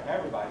FBI, fired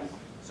everybody.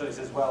 So he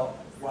says, well,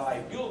 while I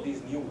build this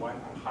new one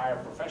and hire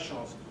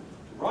professionals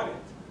to run it,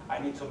 I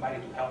need somebody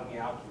to help me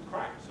out with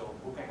crime. So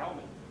who can help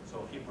me?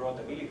 So he brought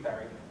the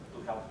military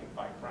to help him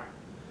fight crime.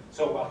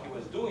 So while he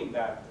was doing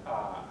that,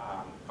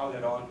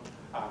 Calderon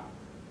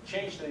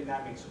changed the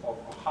dynamics of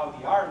how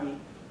the army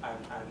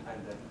and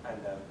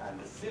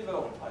the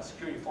civil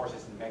security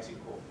forces in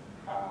Mexico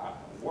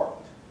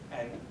worked.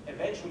 And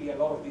eventually a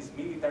lot of these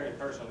military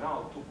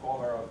personnel took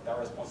over of the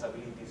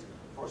responsibilities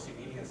for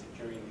civilian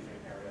security in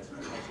different areas of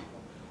Mexico.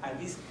 And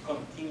this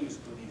continues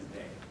to this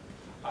day.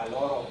 A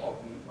lot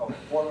of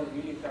former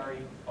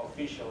military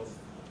officials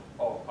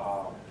of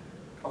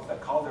the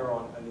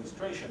Calderon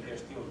administration, they're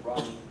still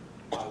running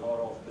a lot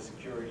of the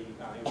security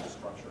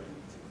infrastructure in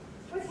Mexico.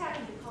 What's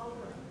happened to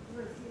Calderon?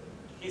 Where is he?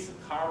 He's in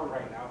Harvard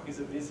right now. He's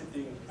a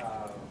visiting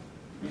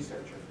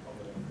researcher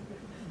over there.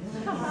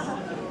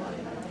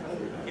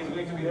 He's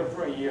going to be there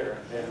for a year,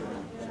 and then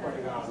he's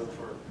probably going to look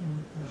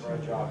for a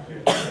job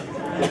here.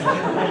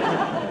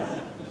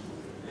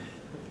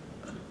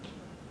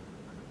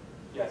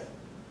 Yes?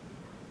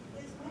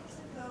 Does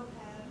Mexico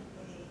have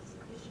a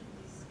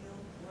sufficiently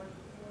skilled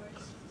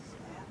workforce,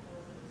 staff,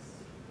 or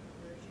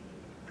version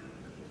of the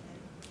economy, and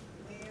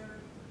where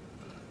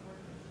do you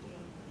work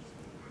with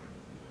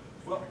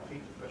Well,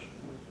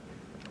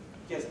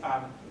 yes.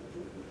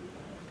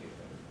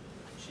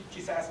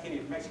 She's asking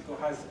if Mexico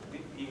has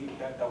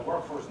the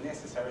workforce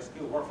necessary,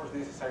 skilled workforce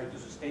necessary to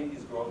sustain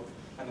this growth,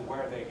 and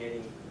where they're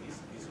getting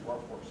this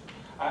workforce.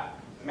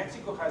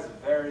 Mexico has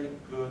very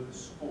good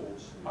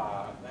schools,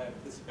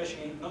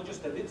 especially not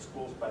just elite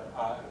schools, but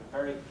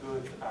very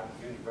good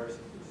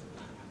universities.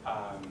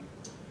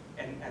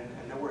 And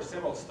there were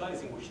several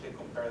studies in which they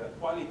compare the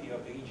quality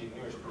of the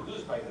engineers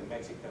produced by the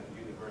Mexican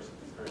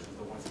universities versus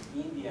the ones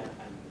in India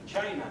and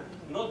China,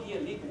 not the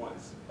elite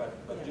ones,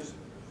 but just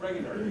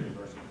regular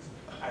universities.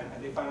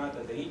 And they found out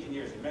that the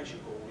engineers in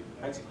Mexico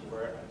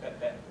were at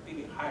that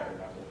even higher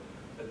level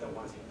than the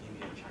ones in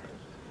India and China.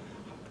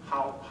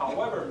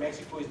 However,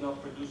 Mexico is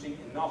not producing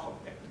enough of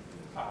them.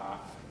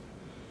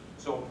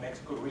 So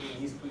Mexico really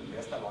needs to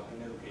invest a lot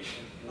in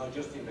education, not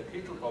just in the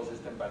K-12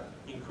 system, but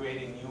in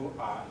creating new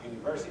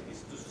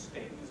universities to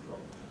sustain this growth.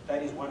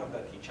 That is one of the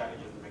key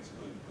challenges that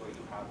Mexico is going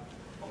to have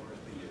over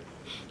the years.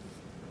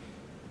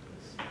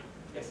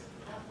 Yes?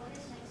 What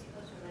is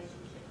Mexico's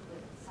relationship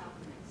with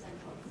Central and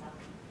South America?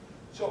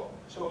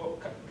 So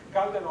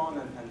Calderon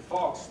and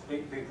Fox,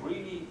 they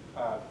really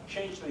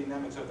changed the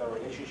dynamics of the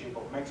relationship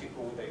of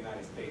Mexico with the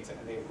United States, and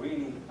they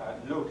really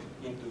looked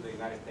into the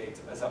United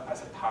States as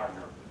a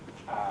partner.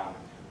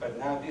 But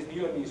now this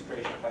new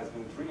administration has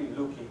been really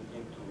looking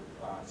into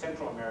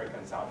Central America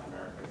and South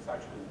America. It's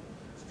actually,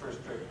 his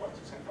first trip was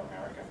to Central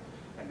America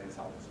and then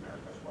South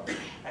America as well.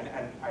 And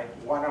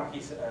one of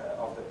his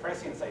of the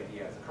president's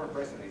ideas, the current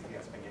president's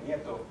ideas, Peña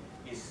Nieto,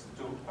 is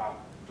to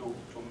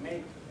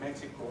make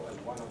Mexico as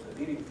one of the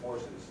leading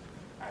forces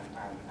and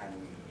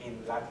in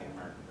Latin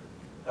America,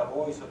 the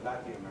voice of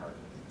Latin America.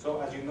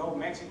 So as you know,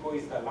 Mexico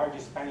is the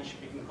largest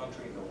Spanish-speaking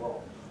country in the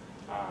world.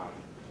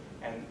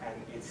 And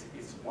it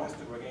wants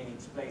to regain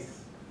its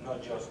place,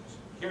 not just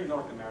here in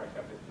North America,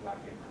 but in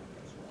Latin America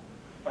as well.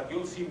 But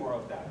you'll see more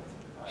of that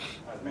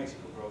as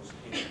Mexico grows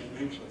in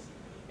influence.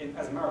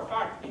 As a matter of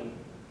fact,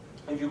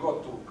 if you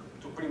go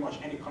to pretty much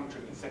any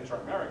country in Central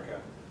America,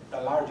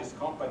 the largest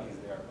companies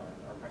there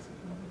are Mexican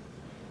companies.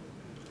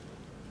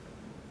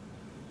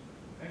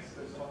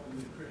 Mexico's often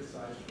been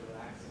criticized for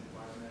lax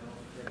environmental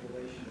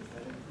regulation. Has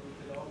that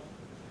improved at all?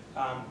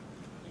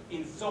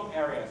 In some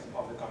areas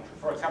of the country.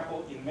 For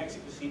example, in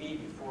Mexico City,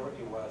 before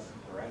it was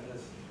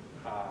horrendous.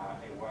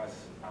 It was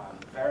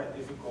very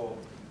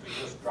difficult to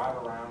just drive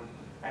around,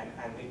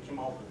 and they came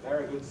up with a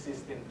very good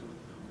system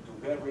to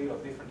get rid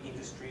of different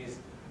industries.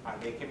 And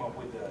they came up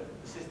with a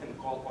system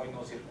called Hoy No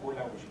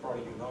Circula, which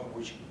probably you know, in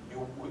which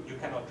you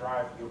cannot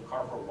drive your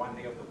car for 1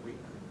 day of the week.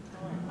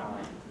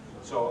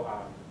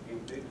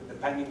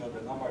 Depending on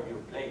the number of your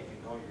plate, you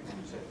know, you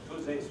said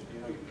Tuesdays, you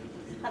know, you need to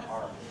leave your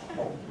car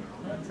home.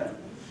 That's it.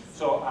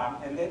 So,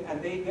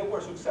 and they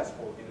were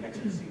successful in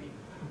Mexico City.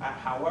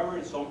 However,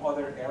 in some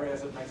other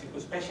areas of Mexico,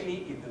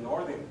 especially in the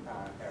northern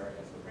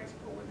areas of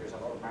Mexico, where there's a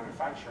lot of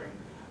manufacturing,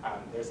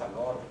 there's a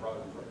lot of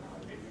problems right now.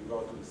 If you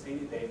go to the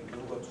city, then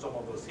you go to some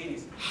of those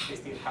cities, they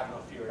still have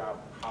not figured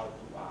out how to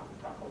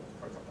tackle,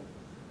 for example,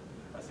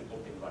 a simple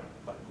thing like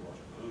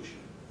pollution.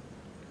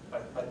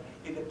 But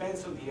it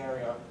depends on the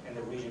area and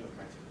the region of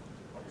Mexico,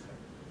 obviously.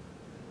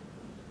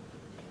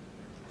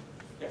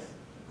 Yes?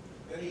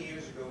 Many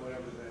years ago, when I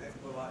was a heck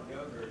of a lot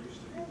younger, I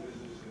used to do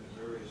business in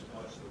various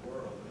parts of the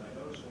world, and I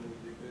noticed when we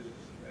did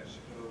business in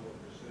Mexico or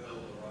Brazil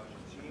or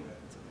Argentina,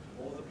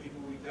 all the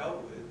people we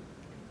dealt with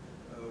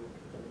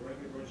were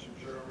immigrants from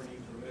Germany,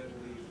 from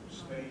Italy, from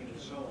Spain,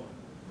 and so on.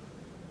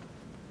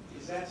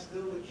 Is that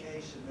still the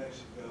case in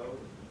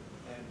Mexico?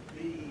 And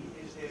B,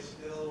 is there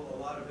still a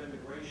lot of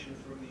immigration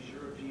from these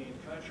European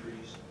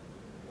countries,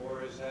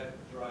 or is that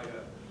dried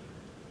up?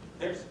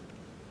 There's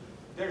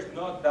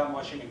not that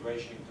much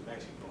immigration into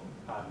Mexico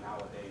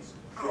nowadays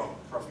from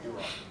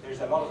Europe.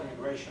 There's a lot of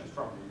immigration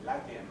from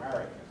Latin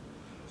America.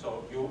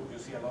 So you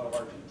see a lot of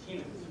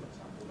Argentinians, for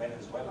example,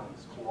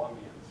 Venezuelans,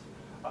 Colombians,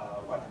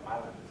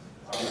 Guatemalans,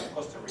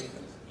 Costa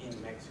Ricans in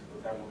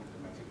Mexico. They're moving to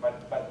Mexico,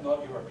 but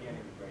not European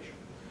immigration.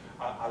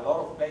 A lot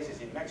of places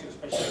in Mexico,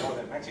 especially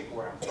northern Mexico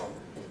where I'm from,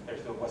 there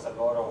was a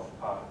lot of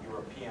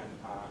European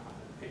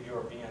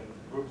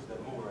groups that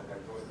moved, and there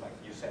was, like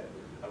you said,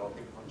 a lot of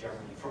people from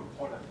Germany, from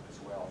Poland as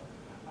well,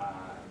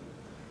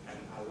 and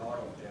a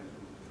lot of them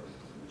from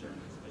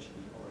Germany,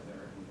 especially over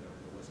there in the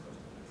west coast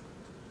of Mexico.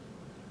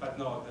 But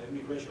no, the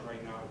immigration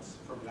right now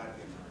is from Latin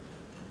America.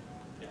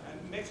 Yeah,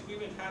 and Mexico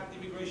even had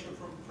immigration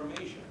from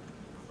Asia,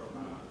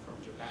 from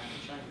Japan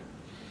and China,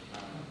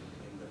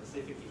 in the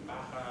Pacific, in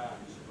Baja,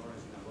 and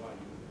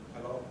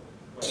a lot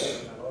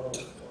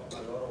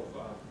of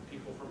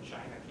people from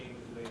China came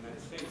to the United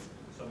States.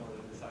 Some of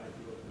them decided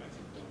to go to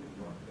Mexico and they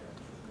worked there.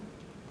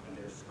 And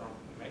there's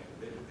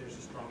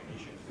a strong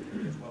Asian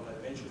community as well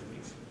that eventually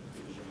mixed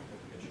with the German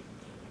population.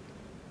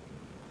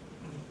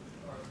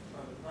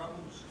 Are the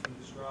problems you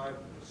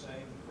described the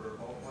same for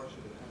all parts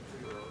of the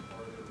country, or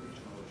are there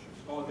regional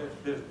issues? Oh, there's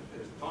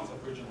tons of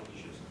regional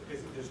issues.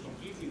 There's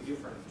completely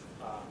different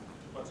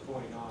what's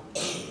going on.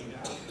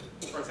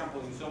 For example,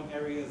 in some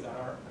areas that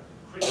are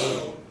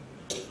critical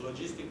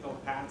logistical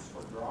paths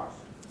for drugs.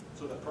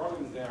 So the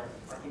problems there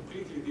are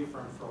completely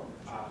different from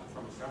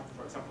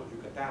for example,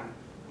 Yucatan,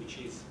 which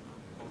is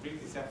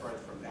completely separate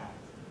from that.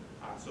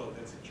 So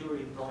the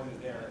security problems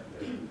there,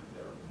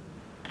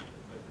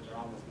 they're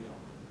almost nil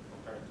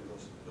compared to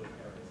those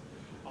areas.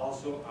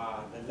 Also,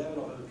 the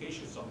level of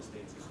education in some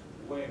states is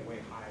way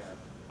higher.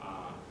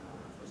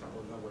 For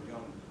example, in Nuevo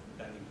León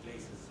than in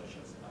places such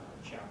as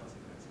Chiapas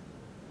in Mexico.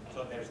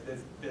 So there's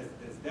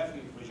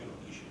definitely regional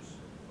issues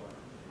going on,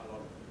 a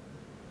lot of them.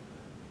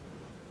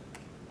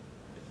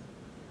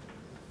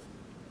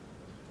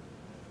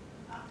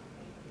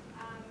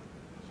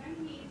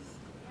 Chinese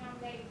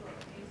labor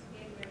is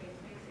getting very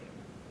expensive.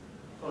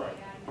 Correct.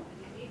 And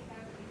the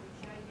distance between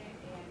China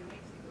and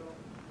Mexico,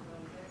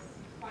 there's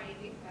quite a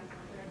distance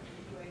compared to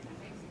the U.S. and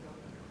Mexico.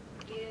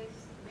 Is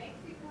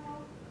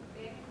Mexico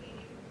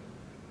benefiting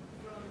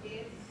from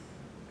this?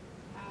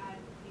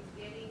 It's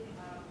getting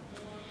more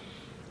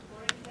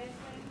foreign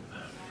investment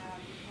because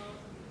of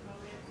the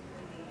problems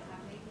with the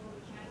labor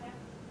with China.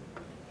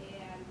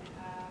 And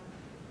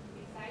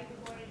besides the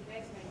foreign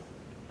investment,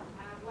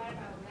 what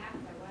about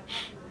NAFTA? What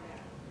happened with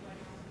that? What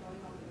is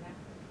going on with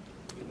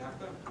NAFTA? With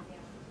NAFTA?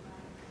 Yeah.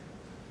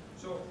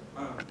 So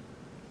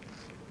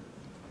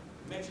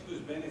Mexico is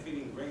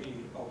benefiting greatly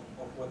of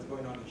what's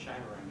going on in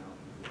China right now.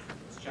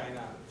 It's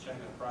China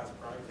prices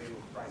go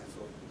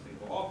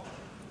up,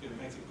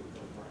 Mexico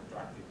becomes more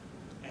attractive.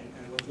 And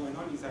what's going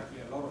on is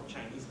actually a lot of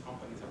Chinese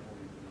companies are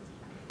moving to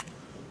Mexico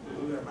to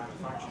do their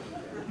manufacturing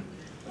there.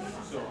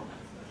 So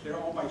they're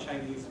owned by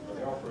Chinese, but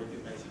they operate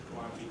in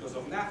Mexico. And because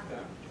of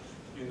NAFTA,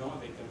 they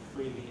can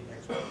freely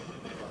export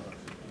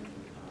products into the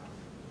United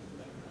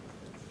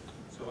States.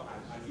 So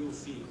and you'll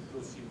see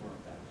more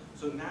of that.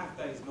 So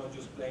NAFTA is not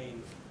just playing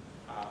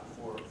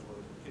for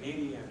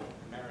Canadian,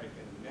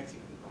 American,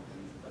 Mexican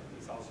companies, but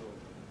it's also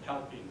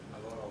helping a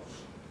lot of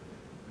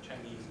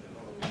Chinese and a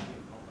lot of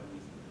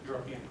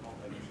European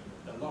companies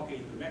that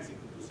locate into Mexico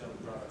to sell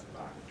products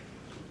back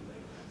into the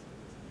United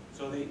States.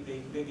 So they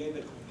get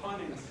the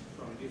components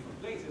from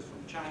different places, from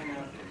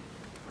China,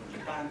 from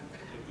Japan.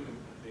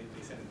 They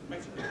send it to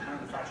Mexico,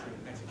 manufacturing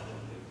in Mexico,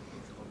 and they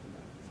export to the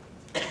United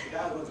States. So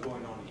that's what's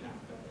going on in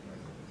NAFTA.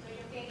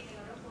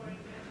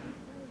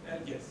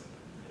 Yes.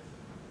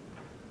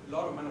 A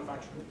lot of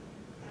manufacturing.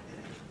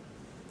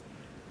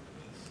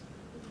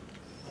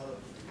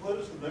 What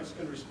is the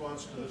Mexican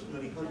response to this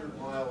many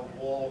 100-mile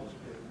walls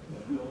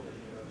being built in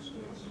the United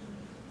States?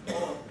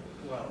 Oh,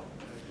 well,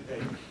 they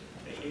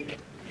hate it.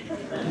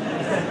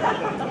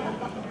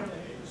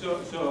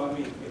 So I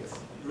mean, it's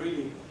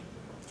really,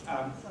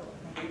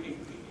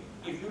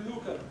 if you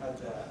look at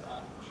the,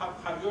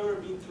 have you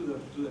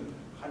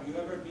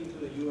ever been to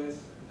the U.S.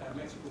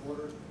 Mexico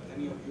border?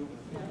 Any of you?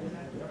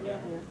 Yeah.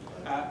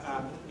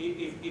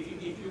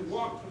 If you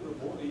walk through the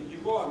border, you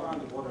go around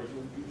the border,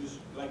 you just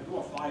like do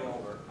a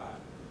flyover,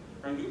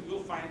 and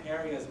you'll find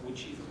areas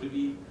which will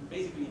be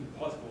basically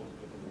impossible to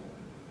build a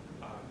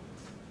wall.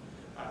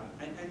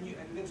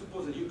 And let's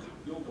suppose that you can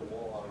build a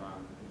wall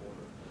around the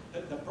border.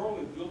 The problem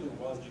with building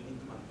walls, you need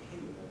to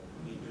maintain the wall.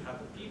 You have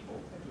the people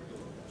to build the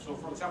wall. So,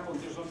 for example,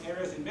 there's some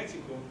areas in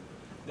Mexico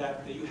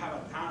that you have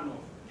a town of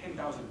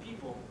 10,000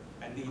 people,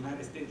 and in the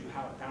United States you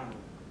have a town of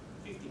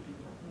 50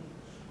 people.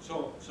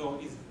 So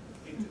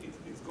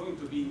it's going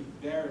to be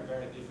very,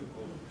 very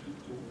difficult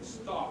to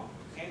stop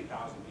 10,000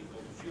 people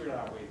to figure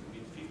out a way to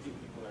get 50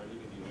 people that are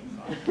living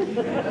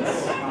the other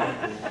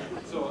side.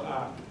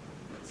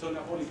 So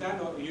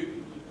Napolitano,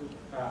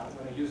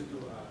 when I used to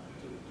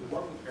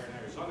work with her in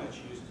Arizona,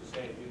 she used to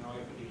say, you know,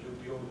 if you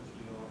build,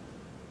 you know,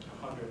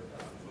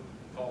 100-foot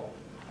tall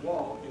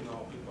wall, you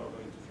know, people are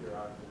going to figure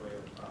out a way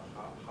of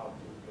how to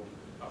build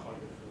a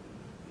 100-foot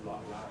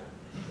ladder.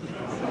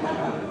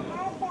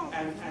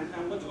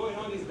 And what's going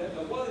on is that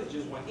the wall is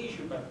just one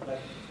issue,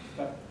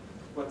 but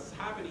what's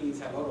happening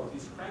is a lot of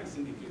these crime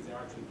syndicates are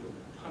actually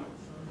building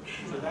tunnels.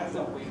 So that's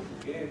a way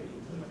to get it.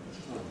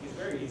 It's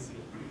very easy.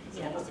 It's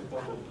almost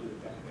impossible to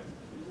detect them.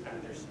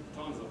 And there's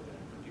tons of them.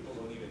 People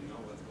don't even know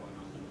what's going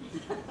on.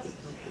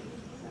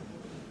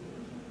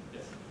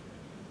 Yes.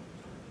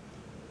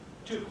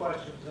 Two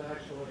questions,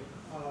 actually.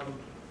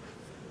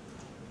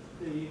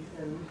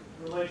 In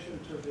relation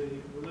to the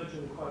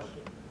religion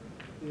question,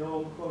 the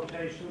old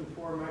quotation,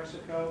 for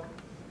Mexico,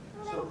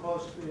 so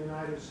close to the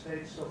United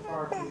States, so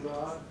far from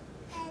God.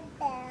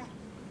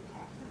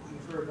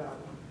 You've heard that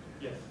one?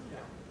 Yes.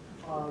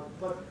 Yeah.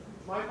 But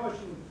my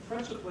question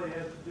principally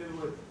has to do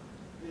with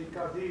the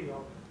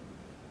Caudillo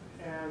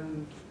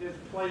and his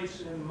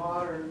place in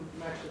modern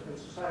Mexican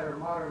society or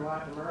modern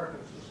Latin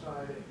American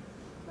society.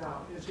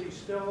 Now, is he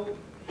still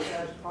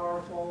as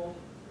powerful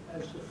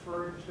as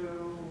deferred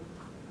to?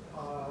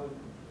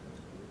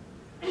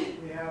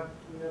 We have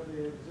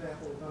the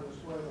example of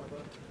Venezuela,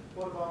 but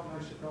what about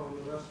Mexico and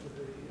the rest of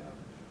the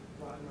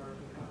Latin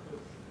American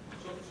countries?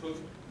 So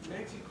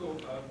Mexico,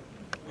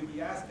 with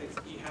the Aztecs,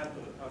 he had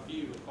a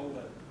view called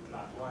the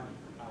Tlatoani,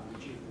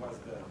 which was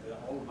the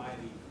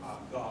almighty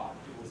god.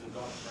 He was a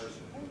god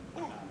person,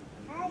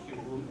 and he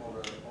ruled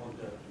over all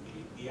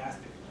the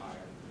Aztec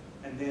empire.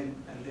 And then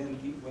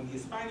when the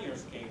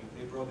Spaniards came,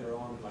 they brought their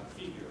own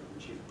figure,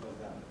 which was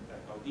the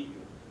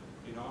caudillo.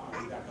 You know, I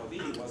mean, the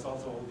caudillo was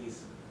also all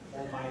this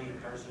almighty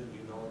person,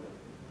 you know, that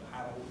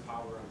had all the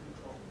power and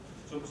control.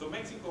 So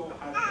Mexico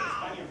had the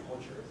Spaniard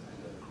culture and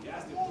the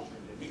Aztec culture,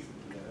 and they mixed it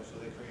together. So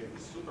they created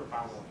this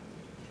superpower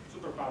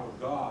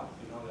god,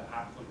 you know, that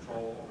had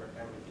control over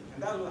everything.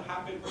 And that's what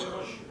happened pretty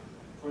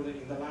much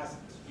in the last,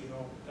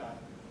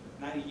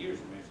 90 years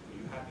in Mexico.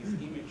 You had this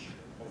image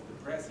of the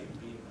president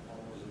being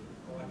almost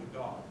like a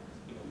god.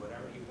 You know,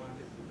 whatever he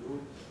wanted to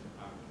do,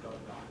 got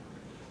done.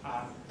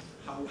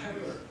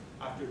 However,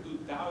 after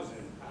 2000,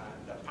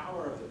 the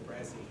power of the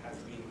president has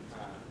been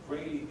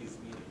greatly diminished,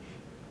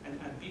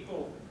 and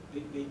people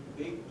they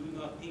do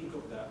not think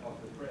of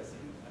the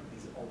president as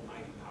this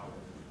almighty power,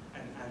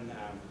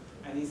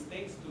 and it's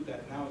thanks to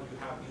that now you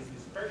have this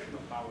dispersion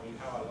of power. You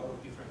have a lot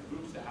of different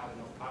groups that have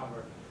enough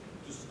power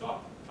to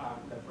stop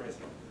the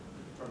president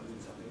from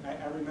doing something.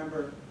 I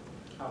remember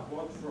a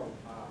quote from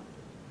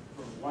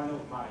one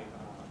of my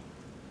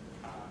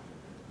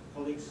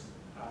colleagues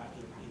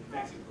in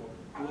Mexico.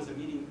 He was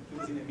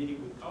in a meeting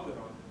with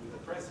Calderon, with the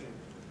president,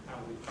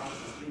 and with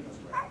Francis Lim as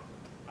well,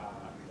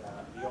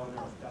 the owner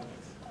of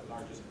Telmex, the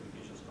largest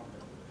communications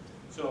company.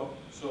 So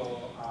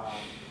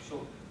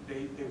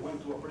they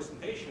went to a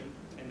presentation,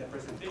 and the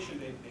presentation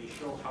they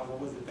showed what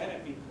was the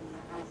benefit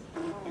of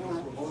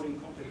promoting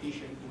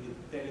competition in the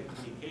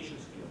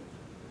telecommunications field.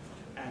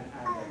 And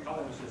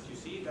Calderon says, you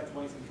see, that's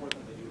why it's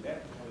important that you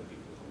let other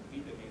people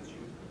compete against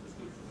you, to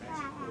speak for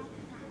Mexico,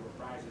 with lower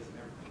prices and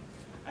everything.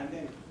 And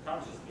then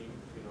Francis Lim,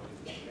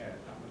 yeah,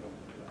 I'm going to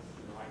do that.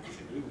 I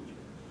disagree with you.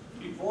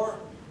 Before,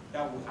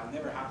 that would have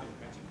never happened in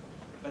Mexico.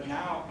 But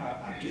now,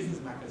 a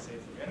businessman can say,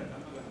 forget it,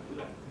 I'm not going to do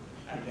that.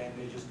 And then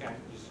they just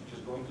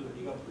go into the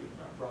legal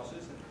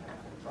process and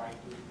try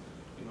to,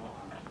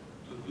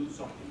 to do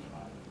something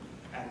about it.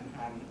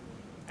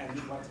 And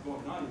what's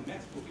going on in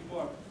Mexico, people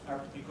are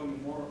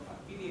becoming more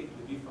affiliated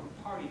with different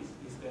parties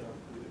instead of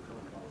with the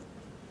current government.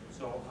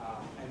 So,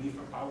 and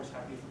different powers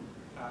have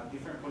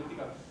different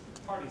political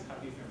parties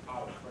have different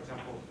powers. For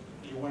example,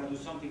 if you want to do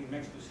something in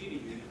Mexico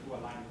City, you need to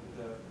align with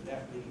the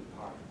left-leaning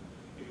party.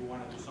 If you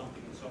want to do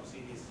something in some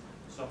cities,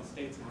 some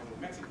states in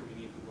Mexico, you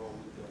need to go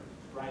with the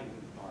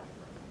right-leaning party.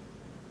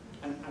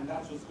 And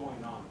that's what's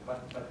going on.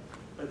 But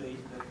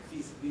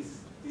this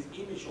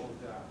image of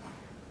the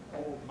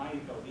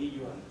almighty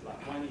caudillo and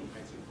Tlacuani in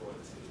Mexico,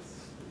 it's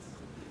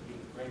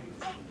been greatly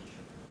distinguished.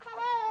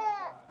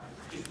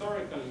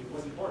 Historically, it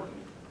was important.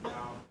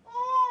 Now,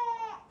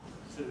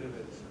 it's a little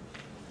bit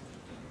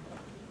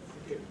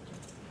different.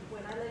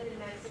 When I lived in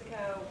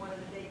Mexico, one of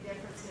the big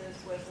differences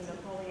was the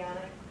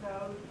Napoleonic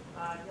Code,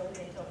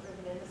 guilty until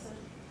proven innocent.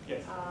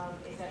 Yes.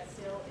 Is that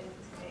still in,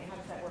 how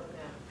does that work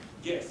now?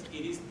 Yes,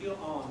 it is still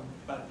on,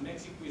 but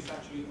Mexico is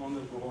actually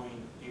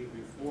undergoing a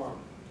reform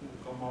to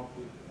come up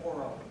with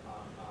oral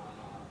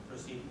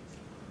proceedings,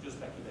 just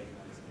like in the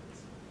United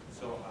States.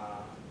 So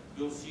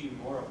you'll see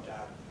more of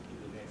that in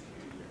the next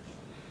few years.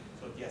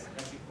 So yes,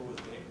 Mexico is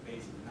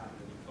basically not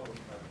really code,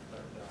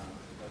 but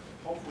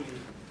hopefully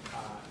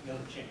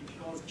it'll change.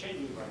 It's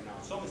changing right now.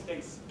 Some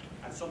states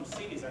and some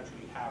cities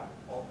actually have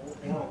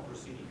oral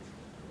proceedings,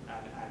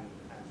 and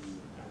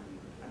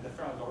the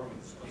federal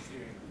government is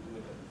considering to do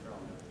it at the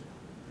federal level.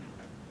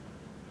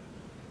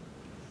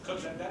 So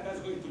that's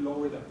going to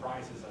lower the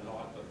prices a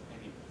lot of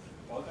any.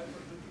 Well,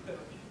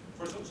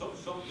 for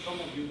some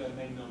of you that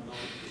may not know,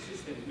 the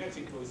system in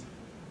Mexico is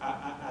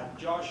a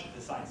judge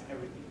decides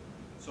everything.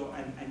 So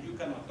and you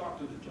cannot talk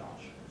to the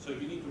judge. So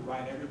you need to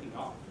write everything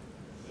up.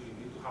 So you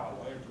need to have a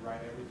lawyer to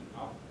write everything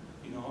up.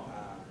 You know,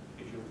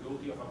 if you're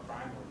guilty of a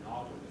crime or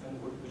not, or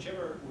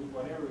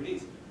whatever it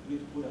is, you need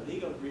to put a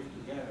legal brief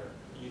together.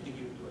 And you take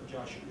it to a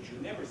judge, which you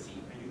never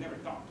see and you never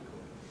talk to.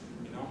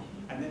 You know,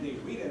 and then they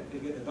read it, they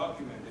get the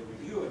document, they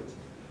review it,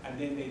 and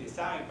then they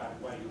decide by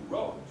what you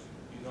wrote,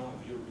 you know,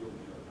 if you're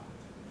guilty or not.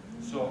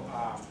 So,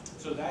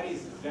 so that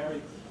is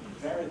very,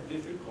 very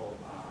difficult.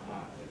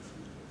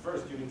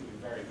 First, you need to be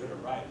very good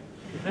at writing.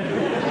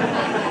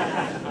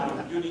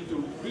 You need to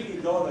really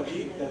know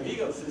the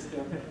legal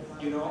system,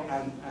 you know,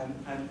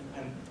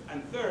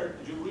 and third,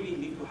 you really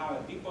need to have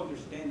a deep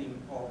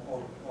understanding of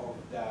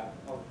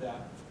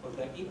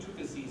the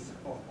intricacies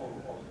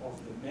of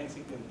the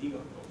Mexican legal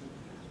code.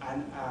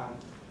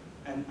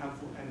 And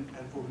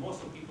for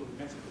most of people in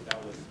Mexico,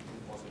 that was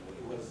impossible.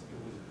 It was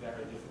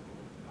very difficult.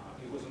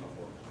 It wasn't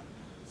affordable.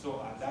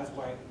 So that's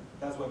why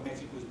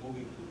Mexico is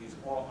moving to these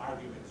oral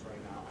arguments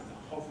right now, and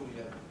hopefully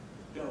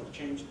they'll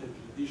change the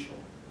judicial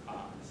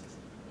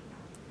system.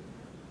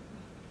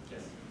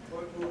 Yes.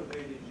 What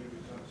motivated you to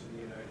come to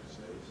the United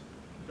States?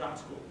 Grad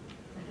school.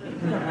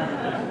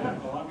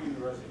 Columbia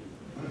University.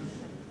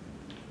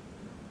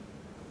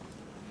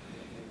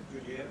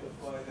 Could you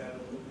amplify that a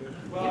little bit?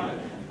 Well,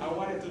 I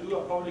wanted to do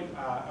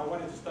I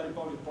wanted to study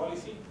public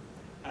policy.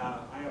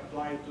 I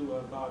applied to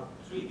about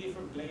 3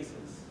 different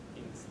places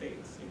in the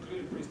States,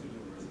 including Princeton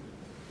University,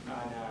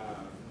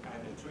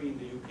 and 3 in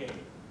the UK.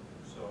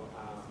 So,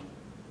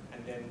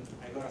 and then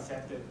I got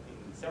accepted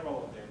in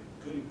several of them,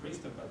 including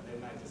Princeton, but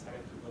then I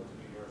decided to go to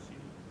New York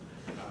City.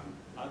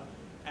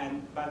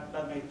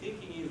 But my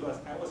thinking was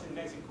I was in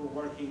Mexico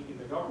working in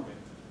the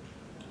government,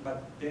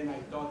 but then I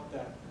thought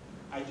that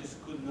I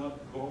just could not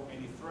go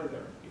any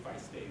further if I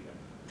stayed there.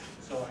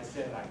 So I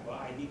said, like, well,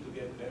 I need to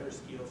get better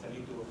skills. I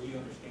need to really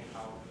understand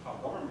how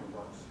government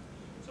works.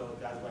 So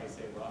that's why I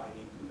said, well, I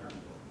need to learn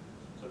more.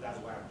 So that's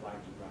why I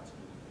applied to grad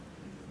school.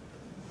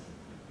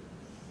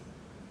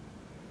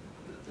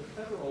 The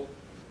federal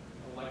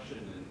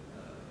election and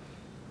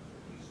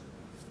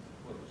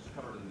what was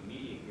covered in the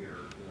media here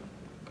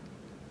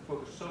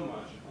focused so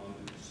much on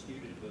the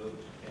disputed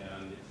vote,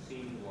 and it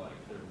seemed like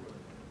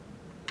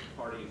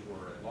parties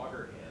were at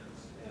loggerheads.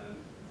 And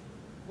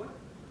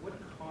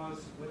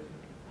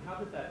how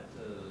did that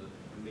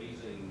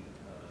amazing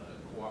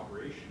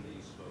cooperation that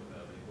you spoke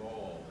of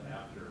evolve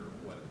after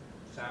what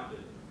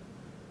sounded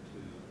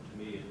to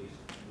me, at least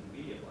in the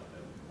media, like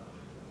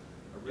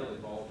a real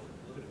evolved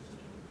political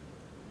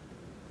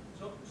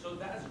situation? So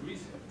that's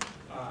recent.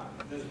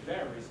 That's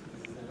very recent.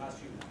 This is the last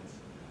few months.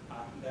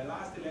 The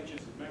last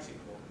elections in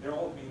Mexico, they're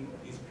all being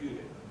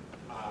disputed.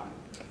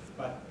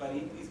 But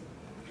it is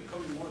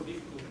becoming more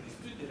difficult to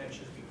dispute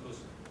elections because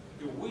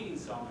you're winning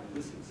some and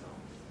losing some.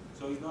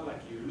 So it's not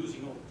like you're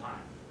losing all the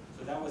time.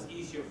 So that was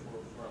easier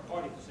for a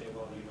party to say,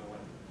 well, you know what,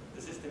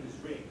 the system is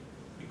rigged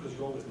because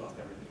you always lost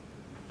everything.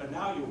 But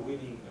now you're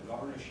winning a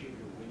governorship,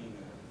 you're winning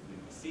a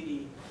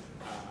city,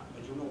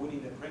 but you're not winning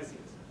the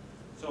presidency.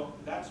 So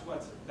that's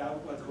what's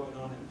going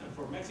on. And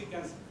for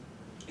Mexicans,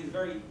 it's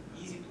very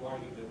easy to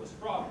argue there was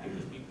fraud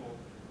because people,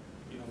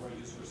 were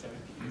used for 70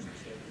 years to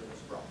say there was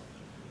fraud.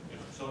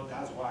 So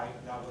that's why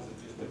that was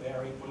just a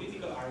very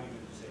political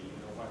argument to say, you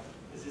know what,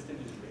 the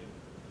system is rigged.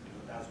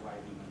 That's why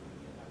I didn't win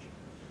the election.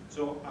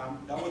 So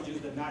that was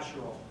just the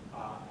natural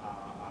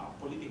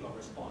political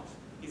response.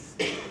 It's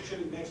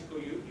actually in Mexico,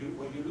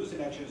 when you lose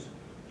elections,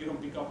 you don't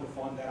pick up the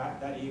phone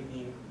that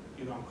evening,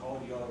 and call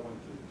the other one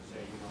to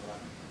say, you know what,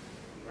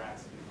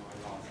 congrats, I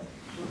lost.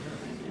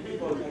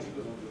 People in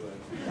Mexico don't do it.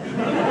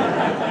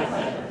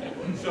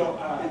 So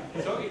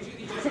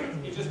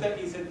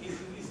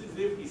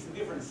it's a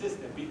different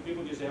system.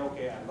 People just say,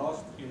 okay, I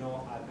lost,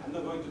 I'm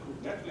not going to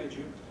congratulate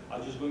you,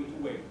 I'm just going to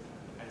wait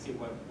and see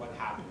what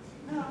happens.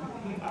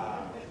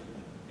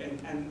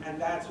 And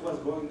that's what's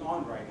going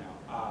on right now.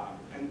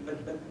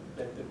 The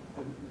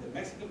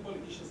Mexican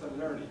politicians are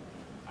learning,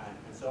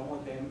 and some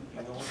of them,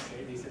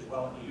 say, they said,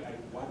 well, I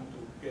want to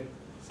get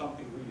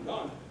something really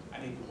done,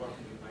 I need to work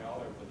with my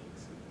other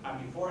colleagues. And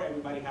before,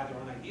 everybody had their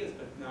own ideas,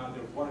 but now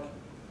they're working.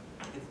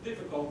 It's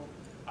difficult.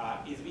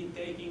 It's been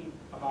taking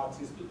about,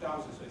 since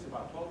 2000, so it's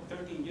about 12,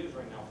 13 years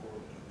right now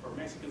for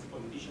Mexican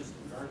politicians to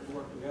learn to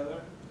work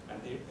together,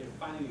 and they're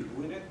finally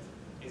doing it.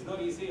 It's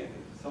not easy, and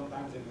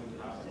sometimes they're going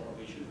to have a lot of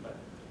issues, but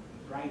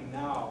right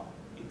now,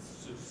 it's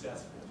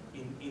successful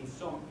in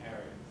some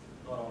areas,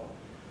 not all of them.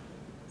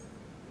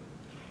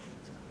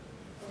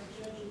 Are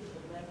judges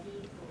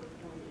elected or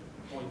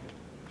appointed?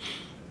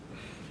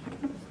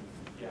 Appointed.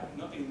 Yeah,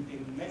 no,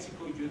 in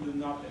Mexico, you do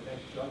not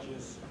elect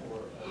judges or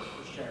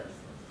sheriffs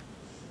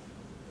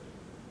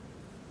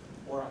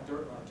or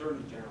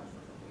attorney generals.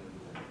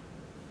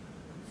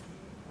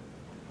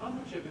 How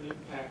much of an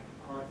impact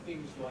are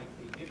things like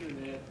the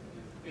internet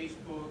and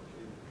Facebook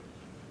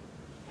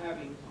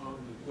having on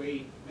the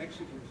way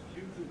Mexicans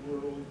view the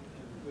world and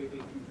the way they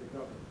view the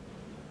government?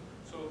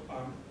 So a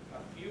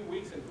few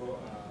weeks ago,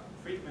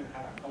 Friedman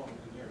had a column in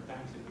the New York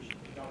Times in which he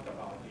talked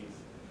about this.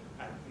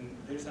 And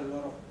there's a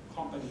lot of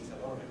companies, a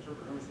lot of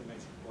entrepreneurs in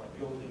Mexico are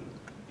building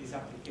these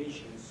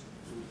applications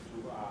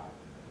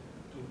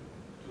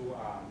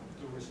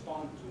to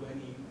respond to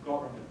any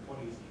government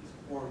policies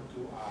or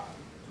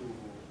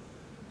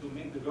to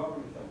make the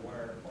government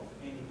aware of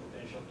any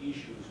potential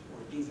issues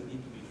or things that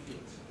need to be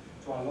fixed.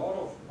 So a lot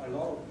of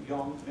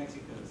young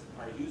Mexicans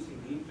are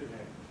using the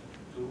internet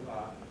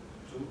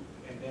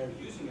and they're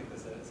using it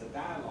as a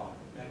dialogue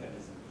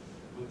mechanism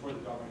for the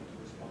government to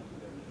respond to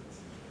their needs.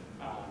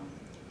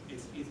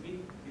 It's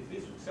been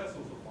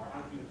successful so far.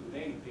 Until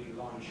today, they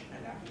launched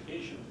an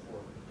application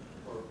for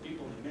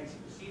people in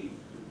Mexico City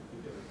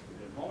with their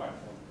mobile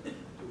phone to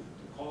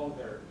call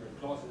their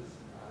closest,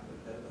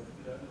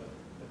 the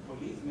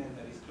policeman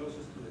that is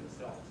closest to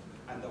themselves,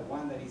 and the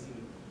one that is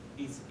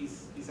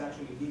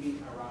actually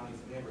living around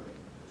his neighborhood,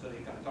 so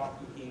they can talk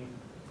to him,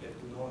 get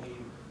to know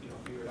him,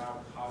 figure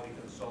out how they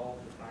can solve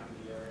the crime in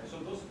the area. So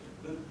those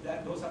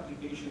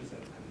applications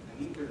and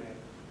internet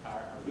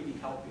are really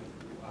helping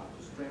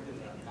to strengthen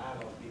that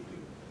dialogue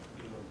between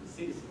the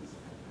citizens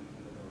and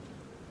the government.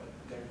 But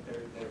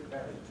they're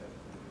very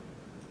successful.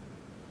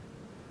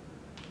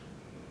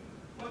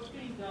 What's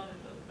being done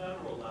at the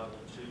federal level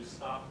to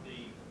stop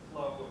the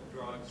flow of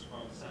drugs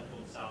from Central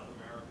and South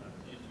America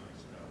into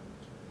Mexico?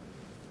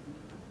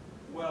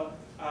 Well,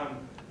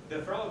 the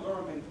federal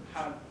government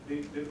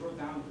they brought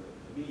down the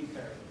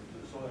military to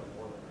the southern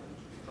border and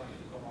trying to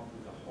come up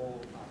with a whole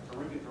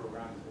perimeter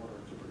around the border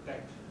to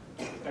protect it.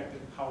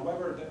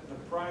 However, the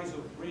price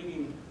of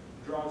bringing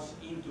drugs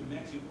into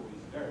Mexico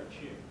is very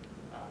cheap.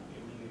 I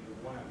mean, if you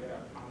want to get a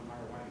pound of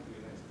marijuana into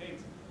the United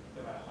States, it's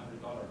about $100.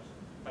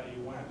 But if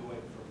you want to do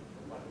it from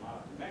Guatemala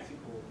to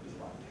Mexico, it's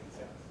about 10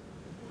 cents.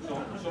 So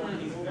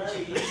it's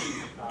very easy.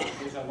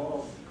 There's a lot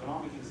of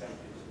economic incentives,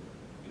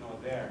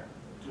 there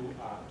to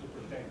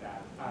protect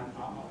that. And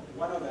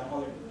one of the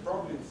other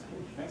problems in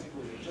Mexico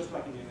is just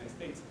like in the United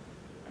States.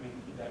 I mean,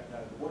 the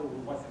border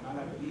with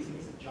Guatemala and Belize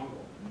is a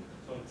jungle,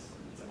 so it's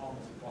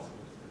almost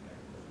impossible to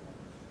protect.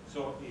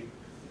 So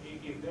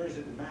if there is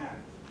a demand,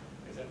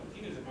 there's a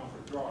continuous demand for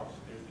drugs,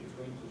 there's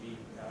going to be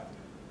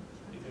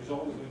there's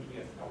always going to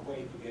be a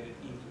way to get it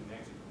into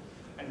Mexico.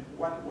 And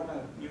one of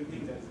the new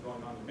things that is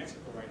going on in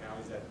Mexico right now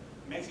is that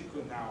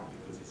Mexico now,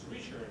 because it's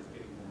richer, it's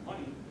getting more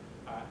money,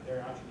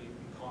 they're actually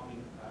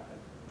becoming a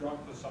drug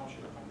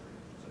consumption country.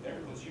 So they're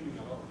consuming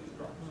a lot of these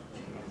drugs.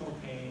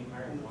 Cocaine,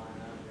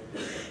 marijuana,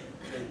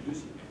 they're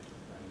using it.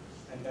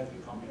 And that's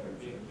becoming a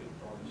big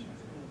problem in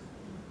Mexico.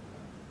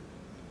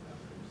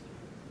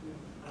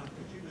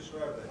 Could you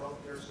describe the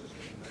healthcare system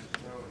in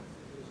Mexico?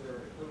 Is there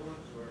an equivalent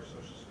to our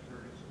Social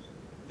Security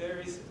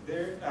system?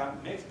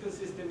 Mexico's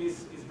system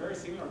is very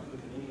similar to the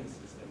Canadian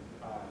system.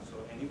 So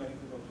anybody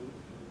can go to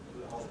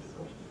the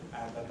hospital.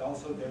 But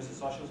also there's a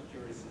Social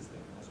Security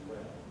system as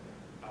well.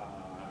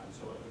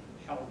 So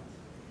health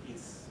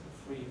is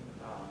free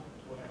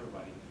to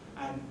everybody.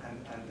 And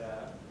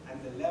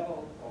the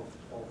level of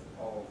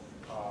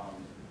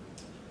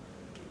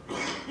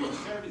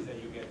service that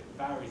you get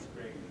varies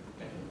greatly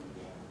depending on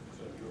the area.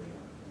 So if you're in a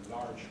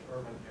large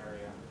urban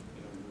area,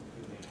 you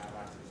may have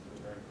access to a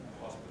very good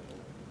hospital.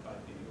 But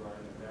if you are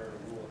in a very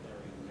rural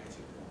area in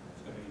Mexico,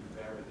 it's going to be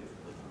very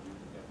difficult for you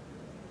to get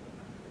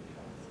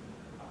health.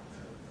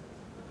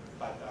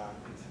 But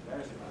it's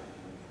very similar.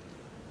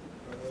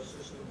 Are those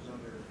systems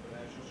under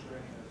financial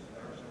strain as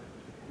ours are?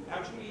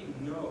 Actually,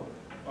 no.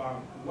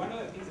 One of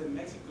the things that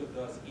Mexico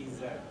does is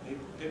that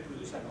they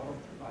produce a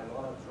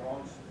lot of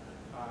drugs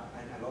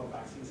and a lot of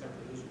vaccines are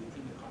produced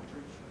within the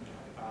country,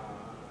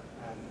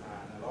 and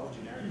a lot of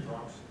generic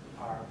drugs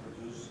are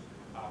produced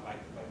by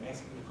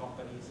Mexican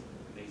companies.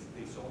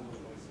 They sold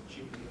those ones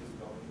cheaply to the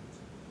government,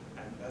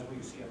 and that's where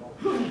you see a lot of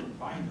people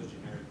buying those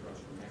generic drugs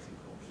from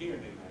Mexico here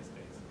in the United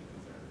States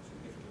because they're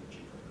significantly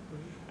cheaper.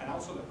 And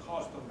also the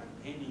cost of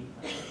maintaining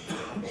a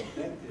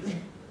dentist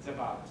is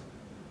about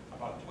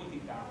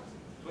 20 times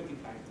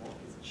more.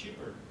 It's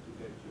cheaper to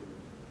get your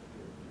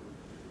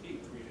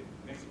teeth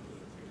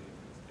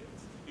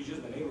It's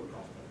just the labor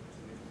cost is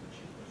significantly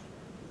cheaper.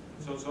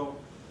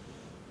 So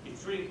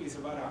it's really, it's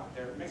about,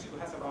 Mexico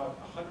has about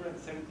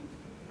 170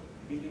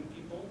 million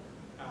people,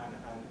 and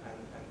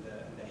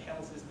the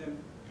health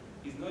system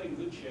is not in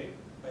good shape,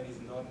 but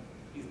is not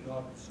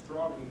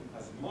struggling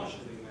as much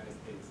as the United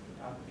States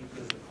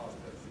because the cost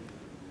of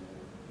significantly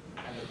lower,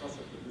 and the cost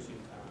of producing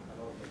a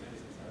lot of the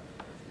medicines are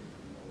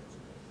significantly lower.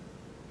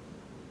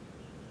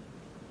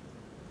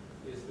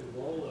 Is the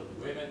role of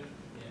women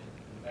in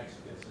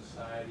Mexican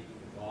society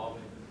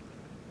evolving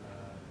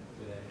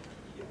today?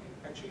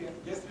 Actually,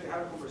 yesterday I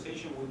had a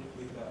conversation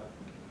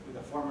with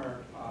a former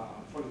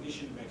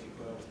politician in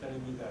Mexico that was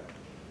telling me that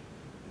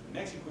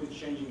Mexico is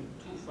changing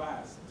too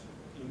fast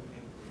in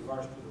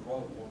regards to the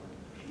role of women.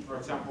 For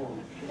example,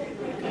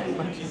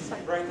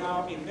 right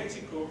now in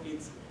Mexico,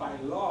 it's by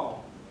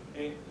law,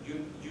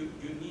 you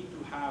need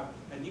to have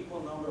an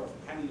equal number of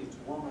candidates,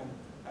 women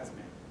as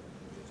men.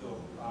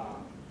 So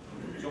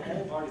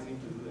all parties need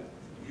to do that.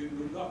 If you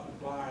do not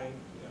comply,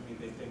 I mean,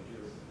 they think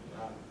you're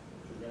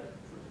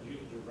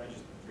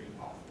registered free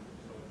off.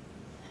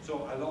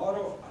 So a lot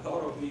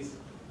of these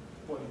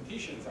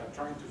politicians are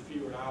trying to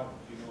figure out,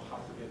 how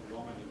to get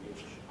women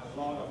engaged. A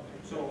lot of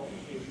them. So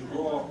if you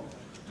go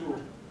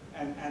to,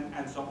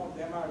 and some of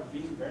them are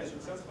being very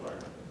successful,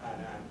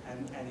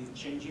 and it's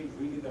changing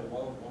really the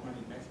role of women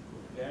in Mexico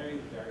very,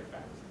 very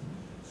fast.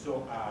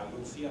 So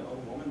you'll see a lot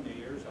of women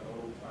mayors, a lot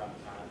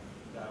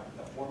of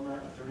the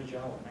former Attorney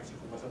General of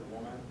Mexico was a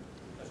woman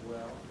as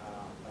well.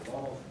 A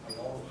lot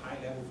of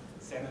high-level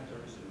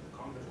senators and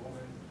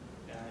congresswomen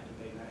in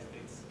the United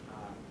States,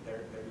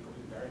 they're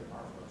becoming very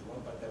powerful as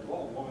well. But the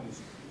role of women is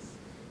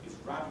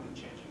rapidly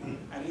changing,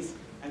 and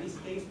it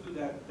stays to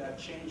that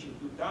change in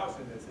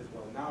 2000 that says,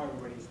 well, now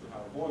everybody needs to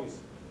have a voice.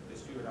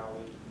 Let's figure out a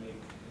way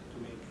to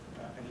make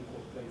an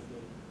equal play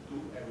field to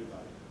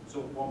everybody.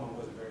 So woman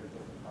was a very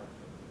important part of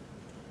it.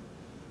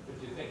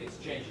 But do you think it's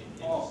changing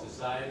in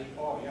society?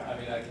 Oh, yeah. I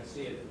mean, I can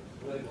see it at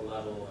the political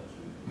level and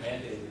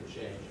mandated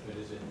change, but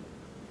is it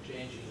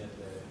changing at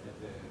the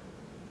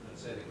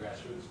let's say the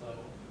grassroots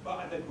level? Well,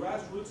 at the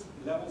grassroots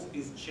levels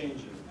is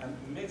changing, and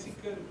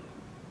Mexican,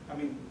 I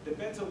mean,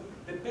 depends on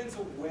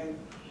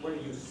where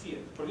you see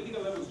it.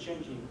 Political level is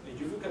changing. If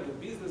you look at the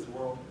business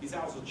world, it's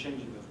also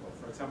changing as well.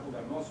 For example,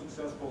 the most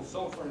successful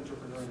software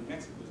entrepreneur in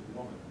Mexico is a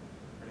woman.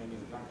 Her name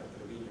is Blanca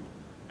Treviño,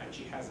 and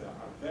she has a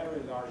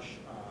very large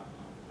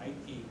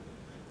IT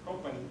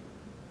company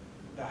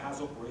that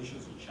has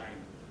operations in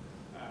China.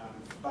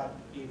 But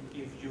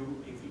if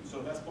you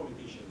so that's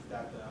politicians,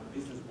 that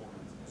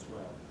businesswomen as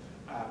well.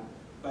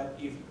 But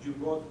if you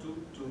go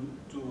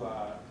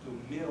to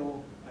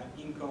middle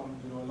income,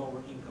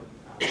 lower income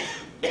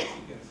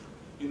Mexicans,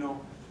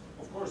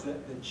 of course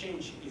the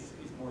change is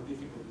more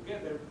difficult to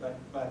get there.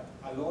 But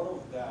a lot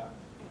of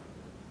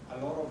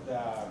the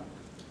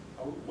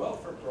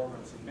welfare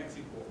programs in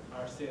Mexico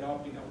are set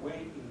up in a way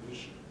in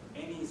which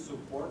any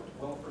support,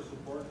 welfare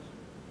support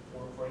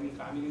for any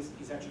families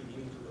is actually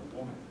given to the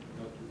woman,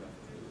 not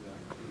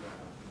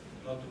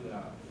to the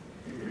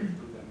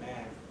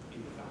man in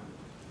the family.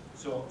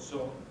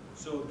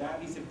 So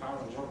that is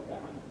empowering a lot of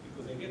women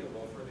because they get the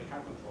welfare, they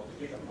have control,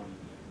 they get the money,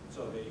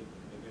 so they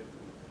get to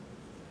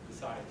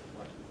decide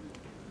what to do.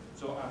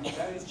 So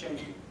that is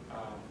changing,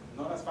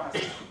 not as fast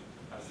as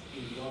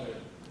in the other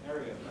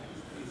areas, but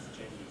it's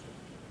changing too.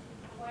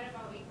 What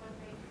about equal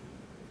pay?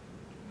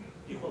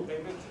 Equal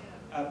payment?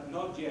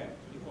 Not yet.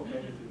 Equal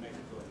payment in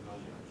Mexico is not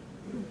yet.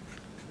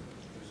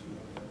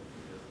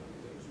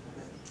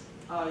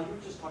 You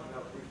were just talking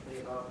about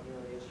briefly about the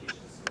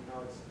education system,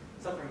 how it's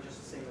suffering just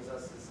the same as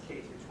us as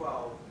K through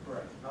 12.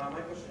 Correct.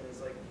 My question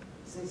is,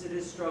 since it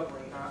is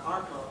struggling,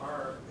 our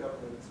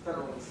government,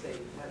 federal and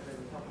state, have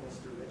been helping us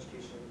through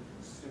education,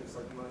 students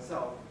like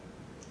myself,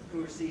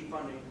 who receive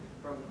funding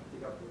from the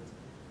government.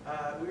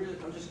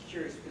 I'm just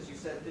curious because you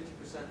said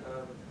 50%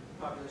 of the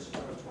population is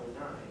under 29.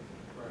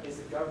 Right. Is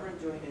the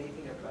government doing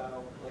anything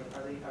about,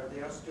 are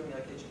they also doing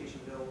education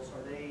bills?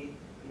 Are they,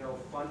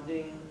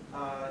 funding,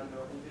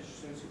 individual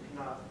students who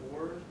cannot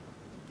afford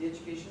the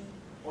education?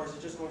 Or is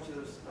it just going to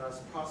those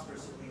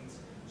prosperous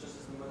elites, just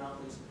as the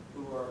monopolies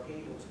who are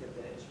able to get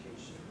that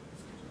education?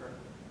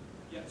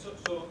 Yeah,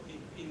 so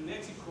in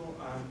Mexico,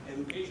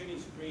 education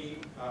is free.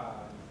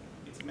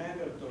 It's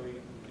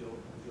mandatory until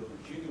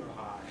junior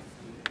high.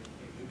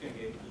 If you can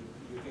get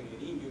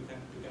in, you can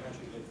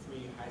actually get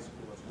free high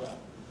school as well.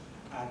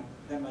 And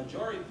the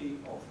majority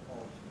of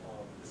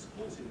the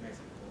schools in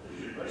Mexico,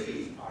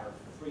 universities, are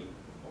free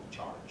of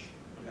charge,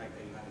 unlike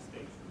the United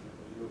States. For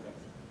example, you look at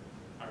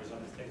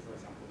Arizona State, for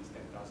example, is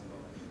 $10,000.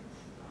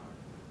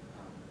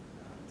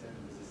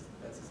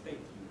 That's a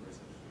state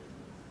university here.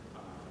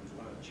 It's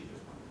one of the cheapest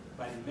ones.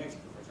 But in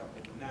Mexico, for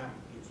example, UNAM,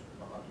 it's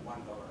about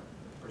 $1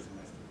 per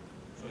semester.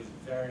 So it's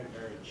very,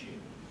 very cheap.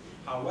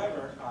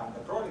 However,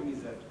 the problem is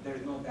that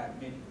there's not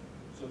that many.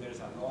 So there's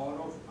a lot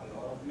of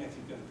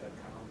Mexicans that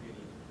cannot get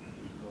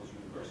into those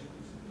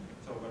universities.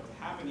 So what's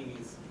happening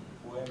is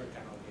whoever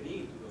cannot get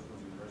into those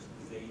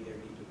universities, they either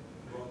need to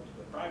go to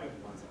the private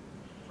ones and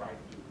try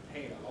to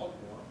pay a lot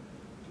more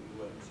to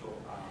do it. So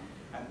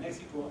And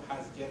Mexico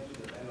has yet to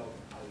develop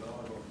a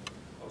lot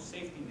of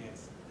safety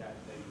nets that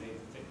the United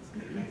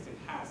States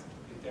has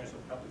in terms of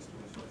helping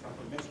students. For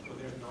example, in Mexico,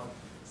 there's not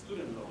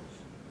student loans.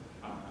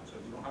 So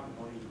if you don't have the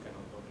money, you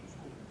cannot go to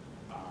school,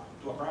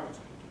 to a private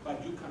school.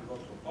 But you can go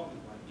to a public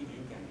one if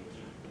you can get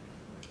in.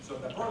 So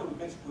the problem with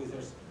Mexico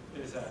is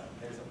there's a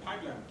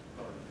pipeline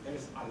problem.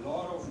 There's a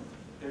lot of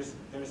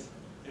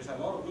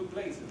good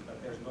places,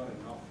 but there's not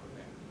enough for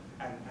them.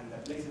 And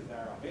the places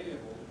that are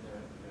available,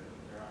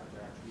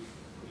 they're actually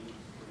pretty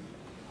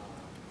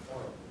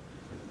affordable.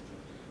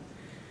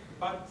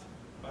 But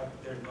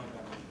there's not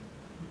that many.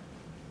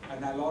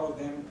 And a lot of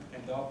them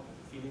end up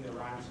filling the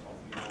ranks of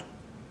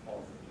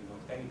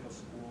technical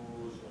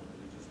schools, or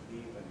they just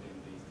leave and then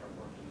they start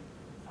working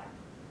in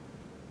factories.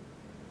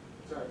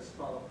 Sorry, just a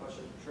follow-up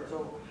question. Sure.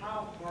 So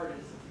how hard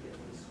is it to get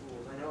into these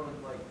schools? I know in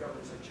like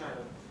governments like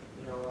China,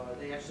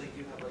 they actually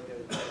do have like a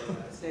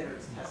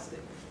standards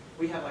testing.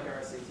 We have like our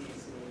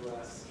SATs in the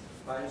U.S.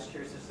 But I'm just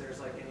curious if there's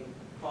like any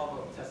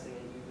follow-up testing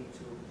that you need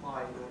to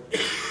apply in order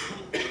to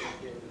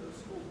get into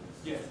those schools.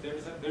 Yes,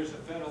 there's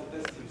a federal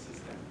testing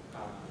system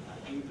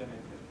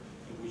implemented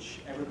in which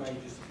everybody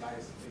just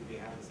applies if they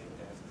have the same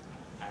test,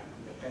 and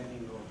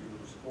depending on your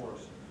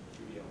scores,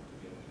 you'll be able to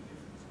get into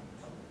different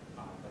schools.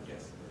 But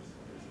yes, there's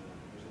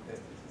a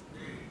testing system.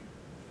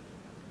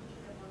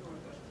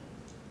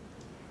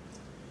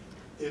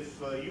 If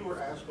you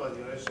were asked by the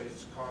United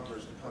States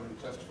Congress to come and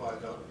testify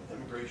about the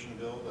immigration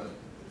bill that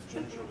is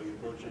gingerly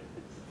approaching,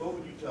 what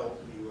would you tell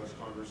the U.S.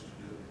 Congress to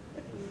do?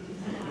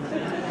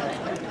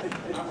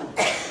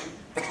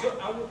 So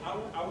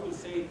I would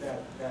say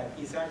that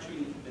it's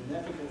actually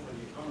beneficial for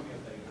the economy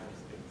of the United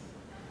States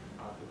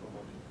to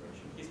promote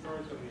immigration.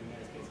 Historically, the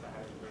United States has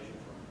had immigration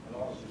from a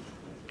lot of different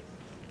places,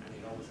 and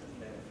it always has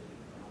benefited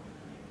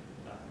economically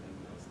the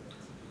United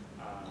States.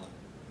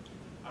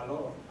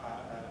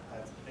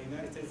 The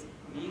United States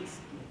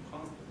needs to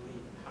constantly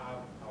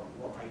have a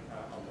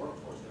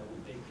workforce that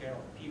will take care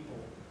of people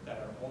that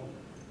are older.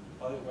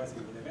 Otherwise, it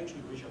will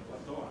eventually reach a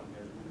plateau, and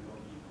there will not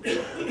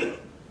be.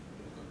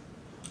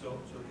 So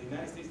the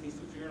United States needs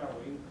to figure out a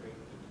way to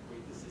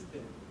create a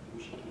system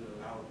which will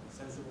allow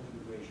sensible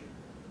immigration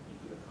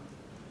into the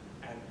country.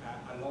 And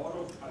a lot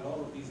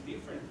of these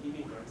different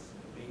immigrants,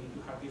 they need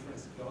to have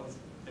different skills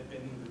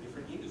depending on the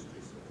different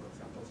industries. So for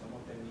example, some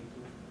of them need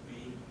to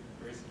be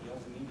very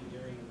skilled in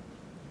engineering,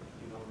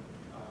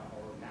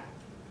 or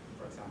math,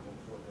 for example,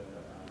 for the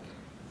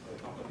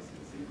companies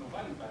in Silicon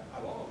Valley. But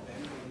a lot of them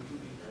need to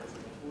be very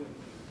skillful and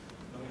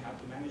know how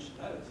to manage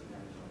studies in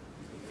Arizona,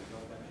 because there's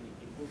not that many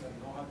people that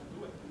know how to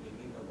do it, and they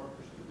need the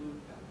workers to do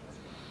that as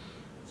well.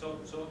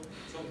 So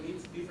it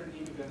needs different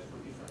immigrants for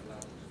different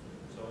levels.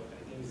 So I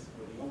think it's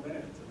for the own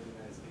benefits